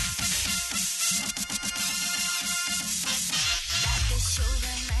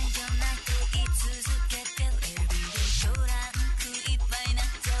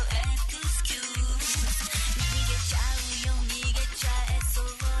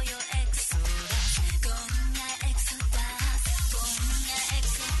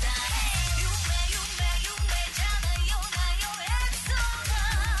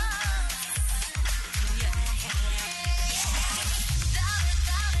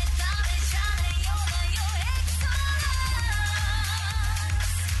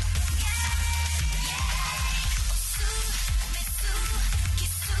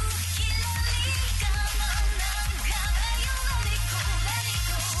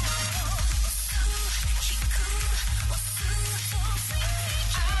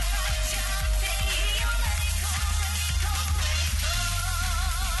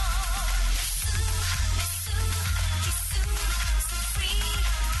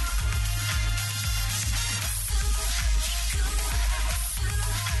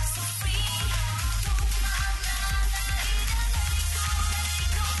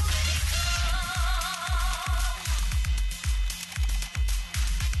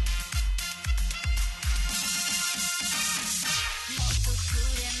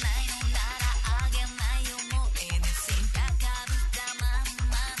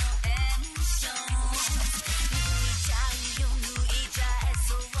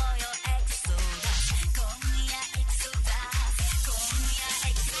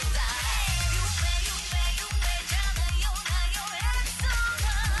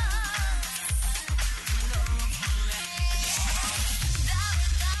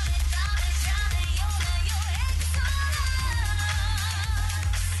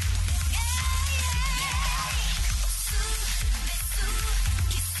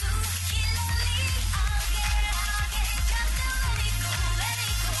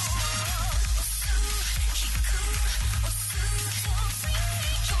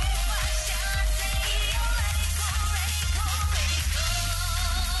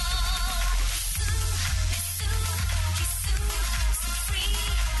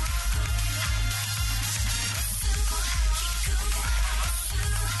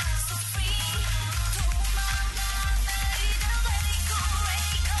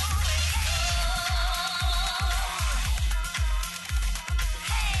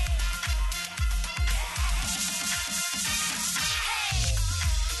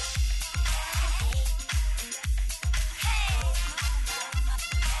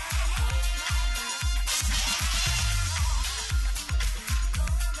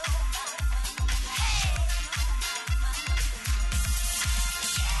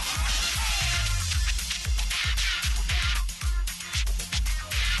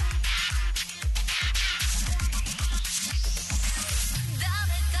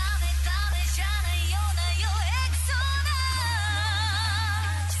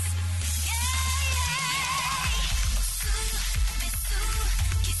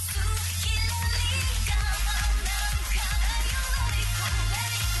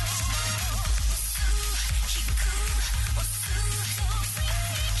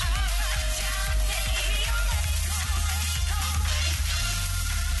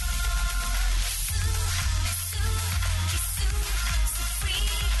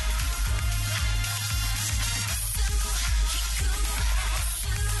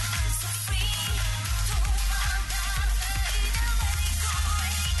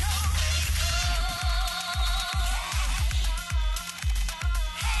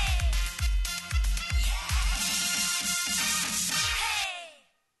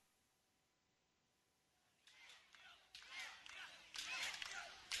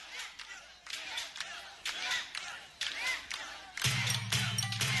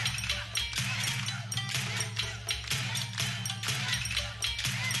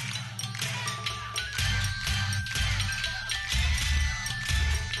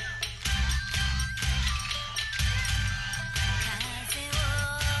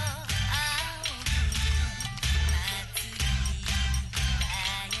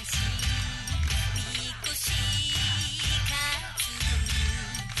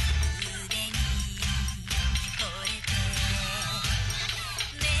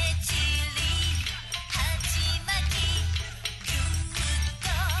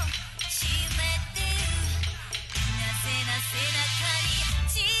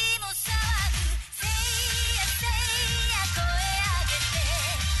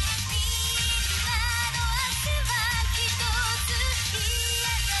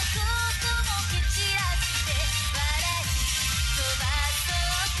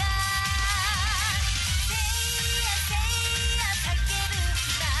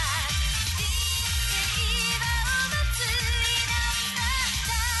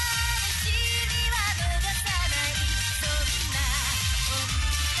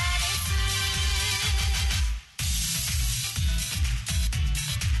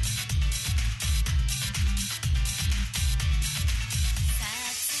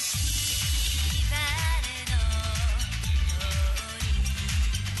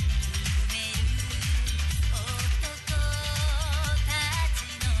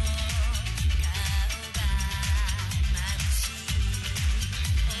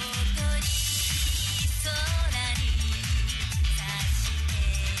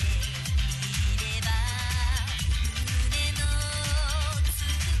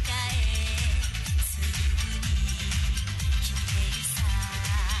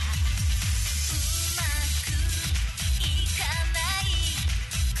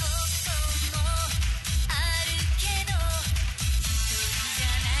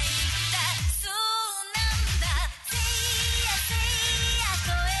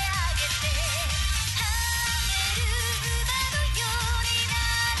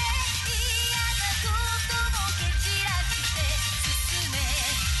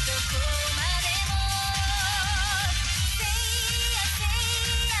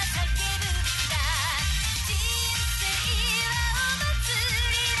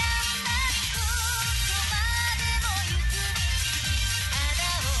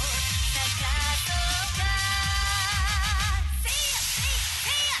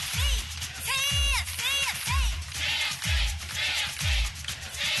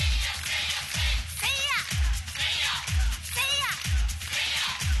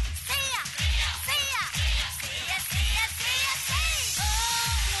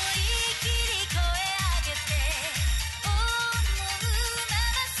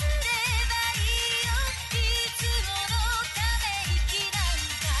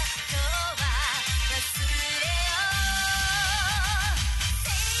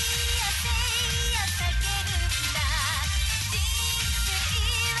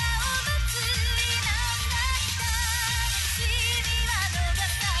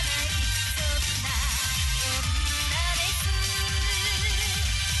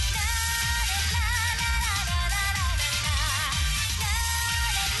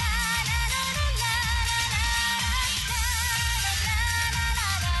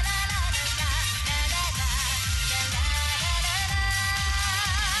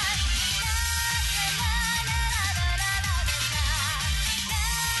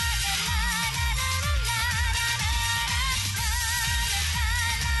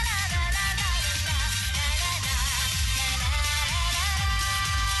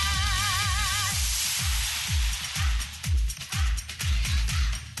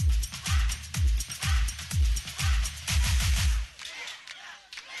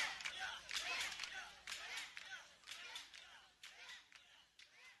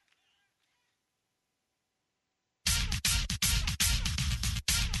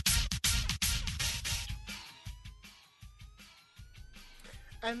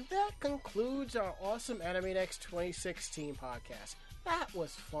 And that concludes our awesome Anime Next 2016 podcast. That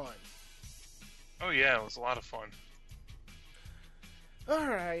was fun. Oh yeah, it was a lot of fun.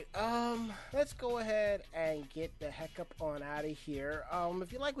 Alright, let's go ahead and get the heck up on out of here.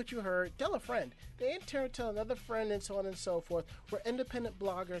 If you like what you heard, tell a friend. They in turn tell another friend, and so on and so forth. We're independent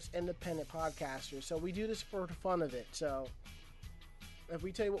bloggers, independent podcasters, so we do this for the fun of it. So, if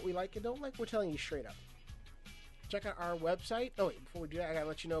we tell you what we like and don't like, we're telling you straight up. Check out our website. Oh wait, before we do that, I gotta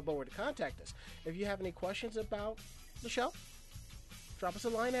let you know about where to contact us. If you have any questions about the show, drop us a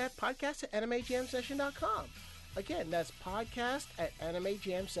line at podcast@animejamsession.com. Again, that's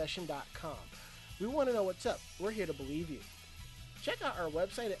podcast@animejamsession.com. We want to know what's up. We're here to believe you. Check out our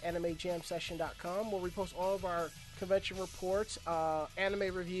website at animejamsession.com, where we post all of our convention reports,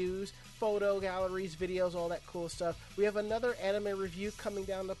 anime reviews, photo galleries, videos, all that cool stuff. We have another anime review coming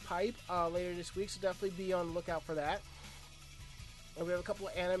down the pipe later this week, so definitely be on the lookout for that. And we have a couple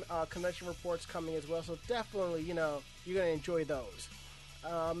of convention reports coming as well, so definitely, you're going to enjoy those.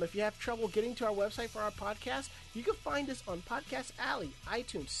 If you have trouble getting to our website for our podcast, you can find us on Podcast Alley,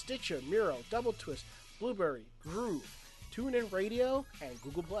 iTunes, Stitcher, Miro, Double Twist, Blueberry, Groove, TuneIn Radio, and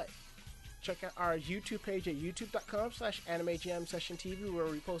Google Play. Check out our YouTube page at youtube.com/AnimeJamSessionTV, where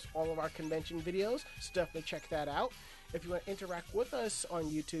we post all of our convention videos, so definitely check that out. If you want to interact with us on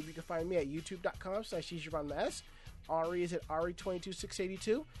YouTube, you can find me at youtube.com/DJRonMaS. Ari is at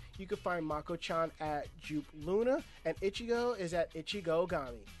Ari22682. You can find Mako-chan at Jupe Luna, and Ichigo is at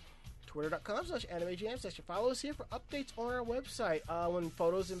Ichigogami. Twitter.com/AnimeJamSession. Follow us here for updates on our website when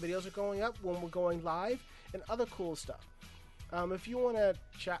photos and videos are going up, when we're going live, and other cool stuff. If you want to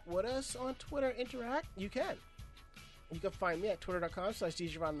chat with us on Twitter, interact, you can. You can find me at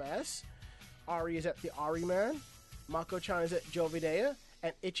twitter.com/DJRonMaS. Ari is at the Ari Man. Mako-chan is at Jovidea,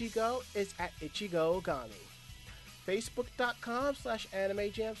 and Ichigo is at Ichigogami.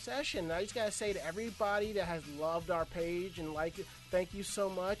 Facebook.com/AnimeJamSession. I just gotta say to everybody that has loved our page and liked it, thank you so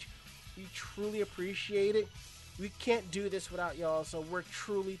much. We truly appreciate it. We can't do this without y'all, so we're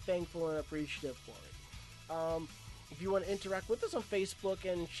truly thankful and appreciative for it. If you want to interact with us on Facebook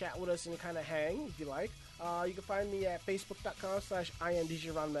and chat with us and kind of hang, if you like, you can find me at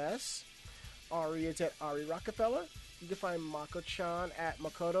facebook.com/IamDJRonMaS. Ari is at Ari Rockefeller. You can find Mako-chan at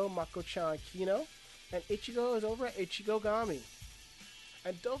Makoto Mako-chan Kino. And Ichigo is over at Ichigogami.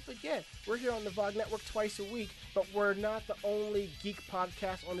 And don't forget, we're here on the VOG Network twice a week, but we're not the only geek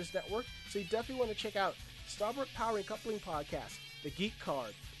podcast on this network, so you definitely want to check out Starboard Power and Coupling Podcast, The Geek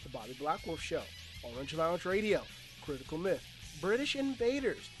Card, The Bobby Blackwolf Show, Orange Lounge Radio, Critical Myth, British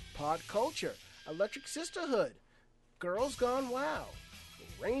Invaders, Pod Culture, Electric Sisterhood, Girls Gone Wow,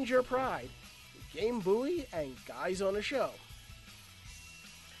 Ranger Pride, Game Buoy, and Guys on the Show.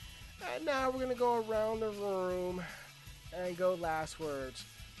 And now we're going to go around the room and go last words.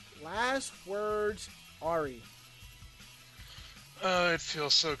 Last words, Ari. It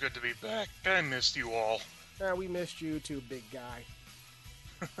feels so good to be back. I missed you all. We missed you too, big guy.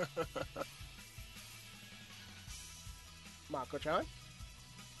 Mako-chan?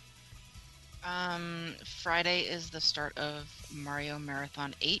 Friday is the start of Mario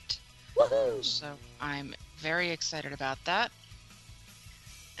Marathon 8. Woohoo! So I'm very excited about that.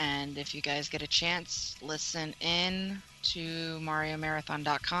 And if you guys get a chance, listen in to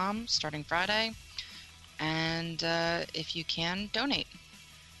MarioMarathon.com starting Friday. And if you can, donate.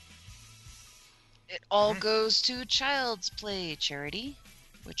 It all goes to Child's Play charity,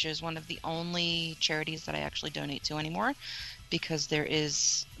 which is one of the only charities that I actually donate to anymore, because there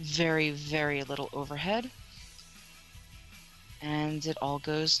is very, very little overhead. And it all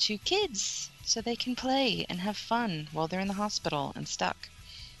goes to kids, so they can play and have fun while they're in the hospital and stuck.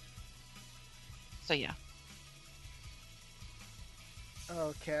 So yeah.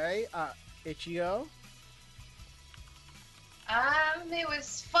 Okay, Ichio? It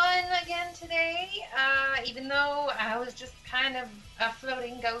was fun again today, even though I was just kind of a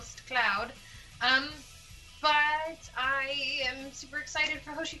floating ghost cloud. But I am super excited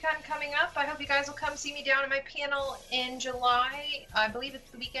for HoshiCon coming up. I hope you guys will come see me down at my panel in July. I believe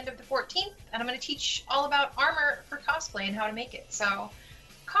it's the weekend of the 14th, and I'm going to teach all about armor for cosplay and how to make it. So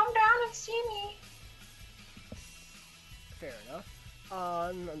come down and see me. Fair enough.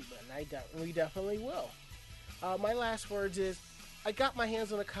 We definitely will. My last words is, I got my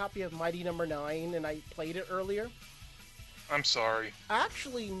hands on a copy of Mighty No. 9, and I played it earlier. I'm sorry.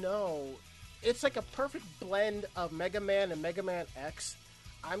 Actually, no. It's like a perfect blend of Mega Man and Mega Man X.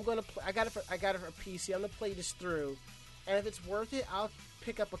 I'm gonna play. I got it for PC. I'm gonna play this through, and if it's worth it, I'll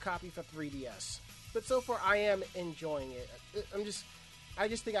pick up a copy for 3DS. But so far, I am enjoying it. I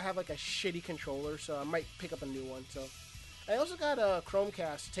just think I have like a shitty controller, so I might pick up a new one. So I also got a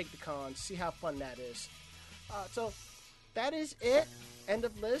Chromecast to take the con, see how fun that is. So that is it. End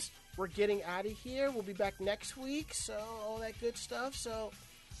of list. We're getting out of here. We'll be back next week. So all that good stuff. So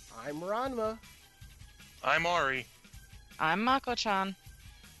I'm Ranma. I'm Ari. I'm Mako-chan.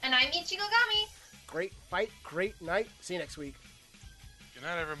 And I'm Ichigo Gami. Great fight, great night. See you next week. Good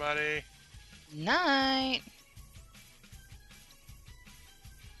night, everybody. Night.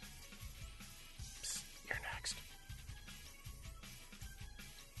 Psst, you're next.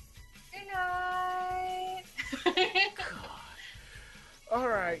 Good night. God. All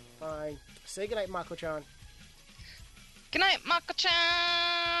right, fine. Say goodnight, Mako-chan. Good night,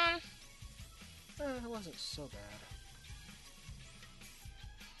 Mako-chan. It wasn't so bad.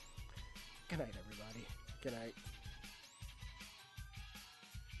 Good night, everybody. Good night.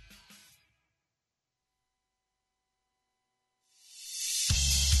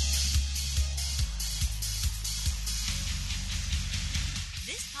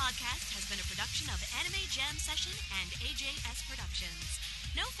 This podcast has been a production of Anime Jam Session and AJS Productions.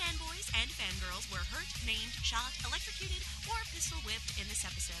 No fanboys and fangirls were hurt, maimed, shot, electrocuted, or pistol-whipped in this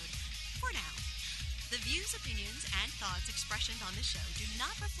episode. For now. The views, opinions, and thoughts expressed on this show do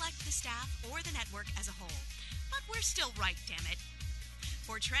not reflect the staff or the network as a whole. But we're still right, damn it.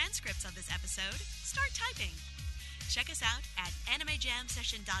 For transcripts of this episode, start typing. Check us out at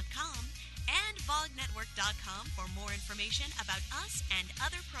AnimeJamSession.com and VogNetwork.com for more information about us and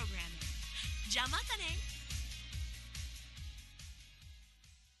other programming. Jamatane!